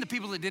man. Even the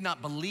people that did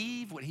not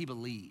believe what he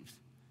believed.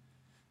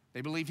 They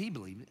believed he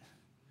believed it.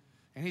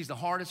 And he's the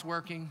hardest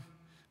working,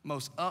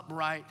 most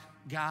upright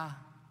guy,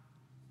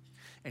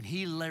 and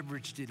he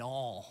leveraged it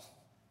all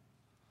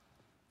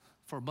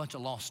for a bunch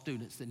of lost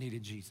students that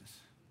needed Jesus.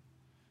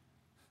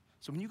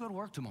 So when you go to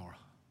work tomorrow,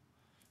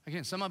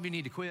 again, some of you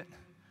need to quit.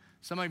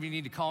 Some of you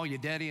need to call your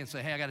daddy and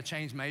say, hey, I got to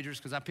change majors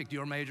because I picked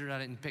your major, I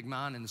didn't pick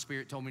mine, and the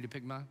Spirit told me to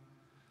pick mine.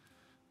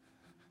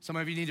 Some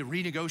of you need to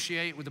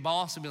renegotiate with the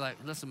boss and be like,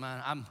 listen,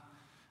 man,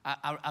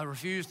 I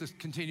refuse to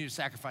continue to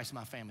sacrifice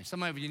my family.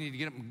 Some of you need to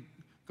get up and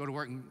go to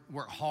work and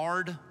work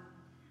hard.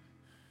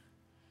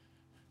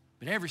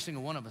 But every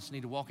single one of us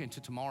need to walk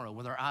into tomorrow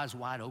with our eyes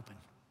wide open.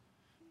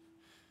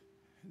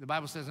 The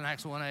Bible says in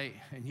Acts 1:8,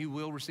 and you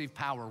will receive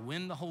power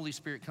when the Holy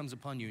Spirit comes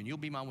upon you, and you'll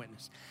be my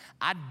witness.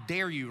 I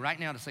dare you right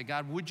now to say,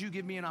 God, would you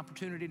give me an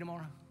opportunity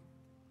tomorrow?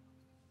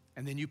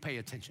 And then you pay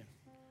attention.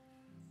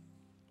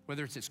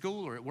 Whether it's at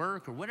school or at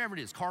work or whatever it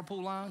is,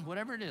 carpool line,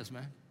 whatever it is,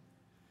 man.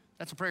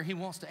 That's a prayer he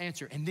wants to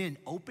answer. And then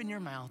open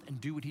your mouth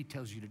and do what he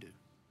tells you to do.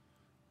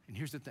 And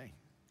here's the thing.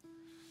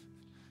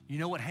 You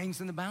know what hangs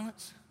in the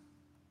balance?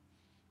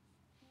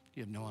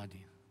 You have no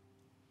idea.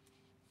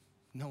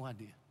 No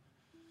idea.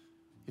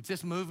 If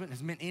this movement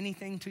has meant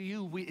anything to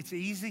you, it's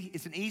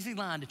an easy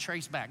line to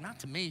trace back. Not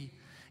to me.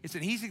 It's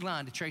an easy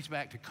line to trace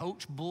back to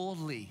Coach Bull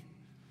Lee,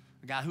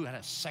 a guy who had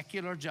a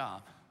secular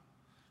job,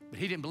 but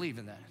he didn't believe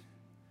in that.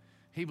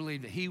 He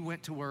believed that he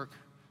went to work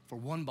for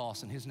one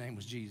boss, and his name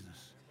was Jesus.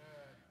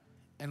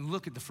 Amen. And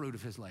look at the fruit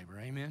of his labor,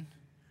 amen?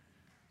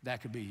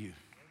 That could be you.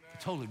 It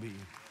could totally be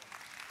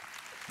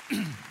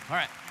you. All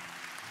right.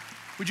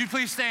 Would you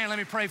please stand? Let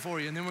me pray for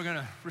you, and then we're going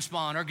to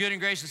respond. Our good and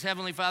gracious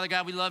Heavenly Father,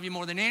 God, we love you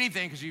more than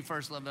anything because you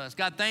first loved us.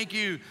 God, thank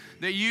you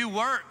that you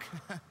work.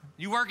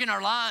 You work in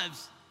our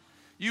lives.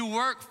 You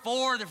work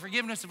for the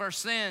forgiveness of our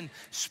sin.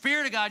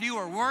 Spirit of God, you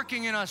are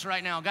working in us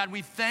right now. God,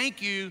 we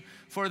thank you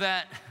for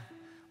that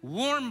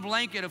warm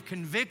blanket of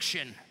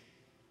conviction.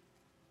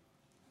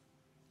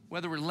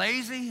 Whether we're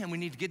lazy and we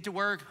need to get to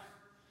work,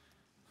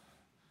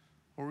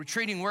 or we're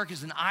treating work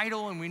as an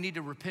idol and we need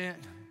to repent.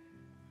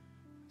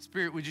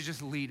 Spirit, would you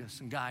just lead us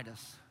and guide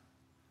us?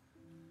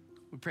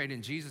 We pray it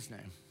in Jesus'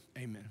 name,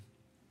 amen.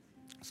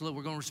 So look,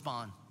 we're gonna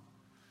respond.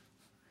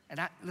 And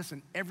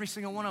listen, every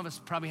single one of us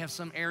probably have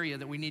some area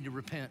that we need to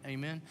repent,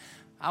 amen?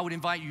 I would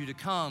invite you to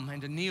come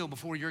and to kneel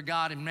before your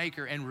God and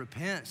Maker and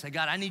repent. Say,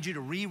 God, I need you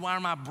to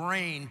rewire my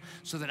brain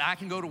so that I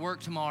can go to work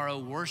tomorrow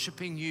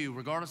worshiping you,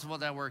 regardless of what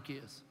that work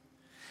is.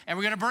 And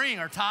we're gonna bring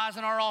our tithes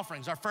and our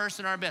offerings, our first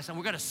and our best, and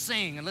we're gonna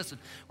sing. And listen,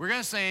 we're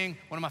gonna sing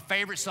one of my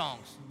favorite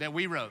songs that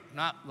we wrote.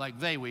 Not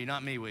like we,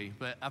 not me, we,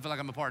 but I feel like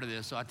I'm a part of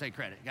this, so I take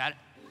credit. Got it?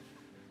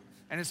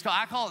 And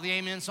I call it the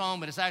Amen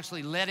song, but it's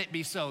actually Let It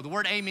Be So. The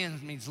word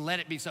amen means let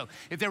it be so.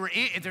 If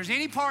there's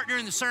any part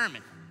during the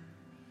sermon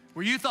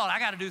where you thought, I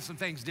gotta do some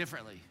things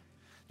differently,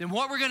 then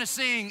what we're gonna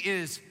sing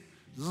is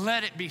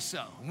Let It Be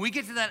So. When we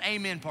get to that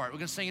amen part, we're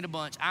gonna sing it a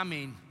bunch. I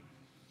mean,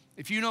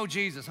 if you know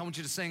Jesus, I want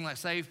you to sing like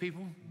saved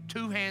people.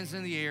 2 hands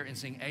in the air and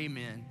sing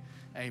amen,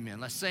 amen.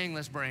 Let's sing,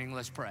 let's bring,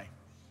 let's pray.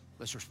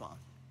 Let's respond.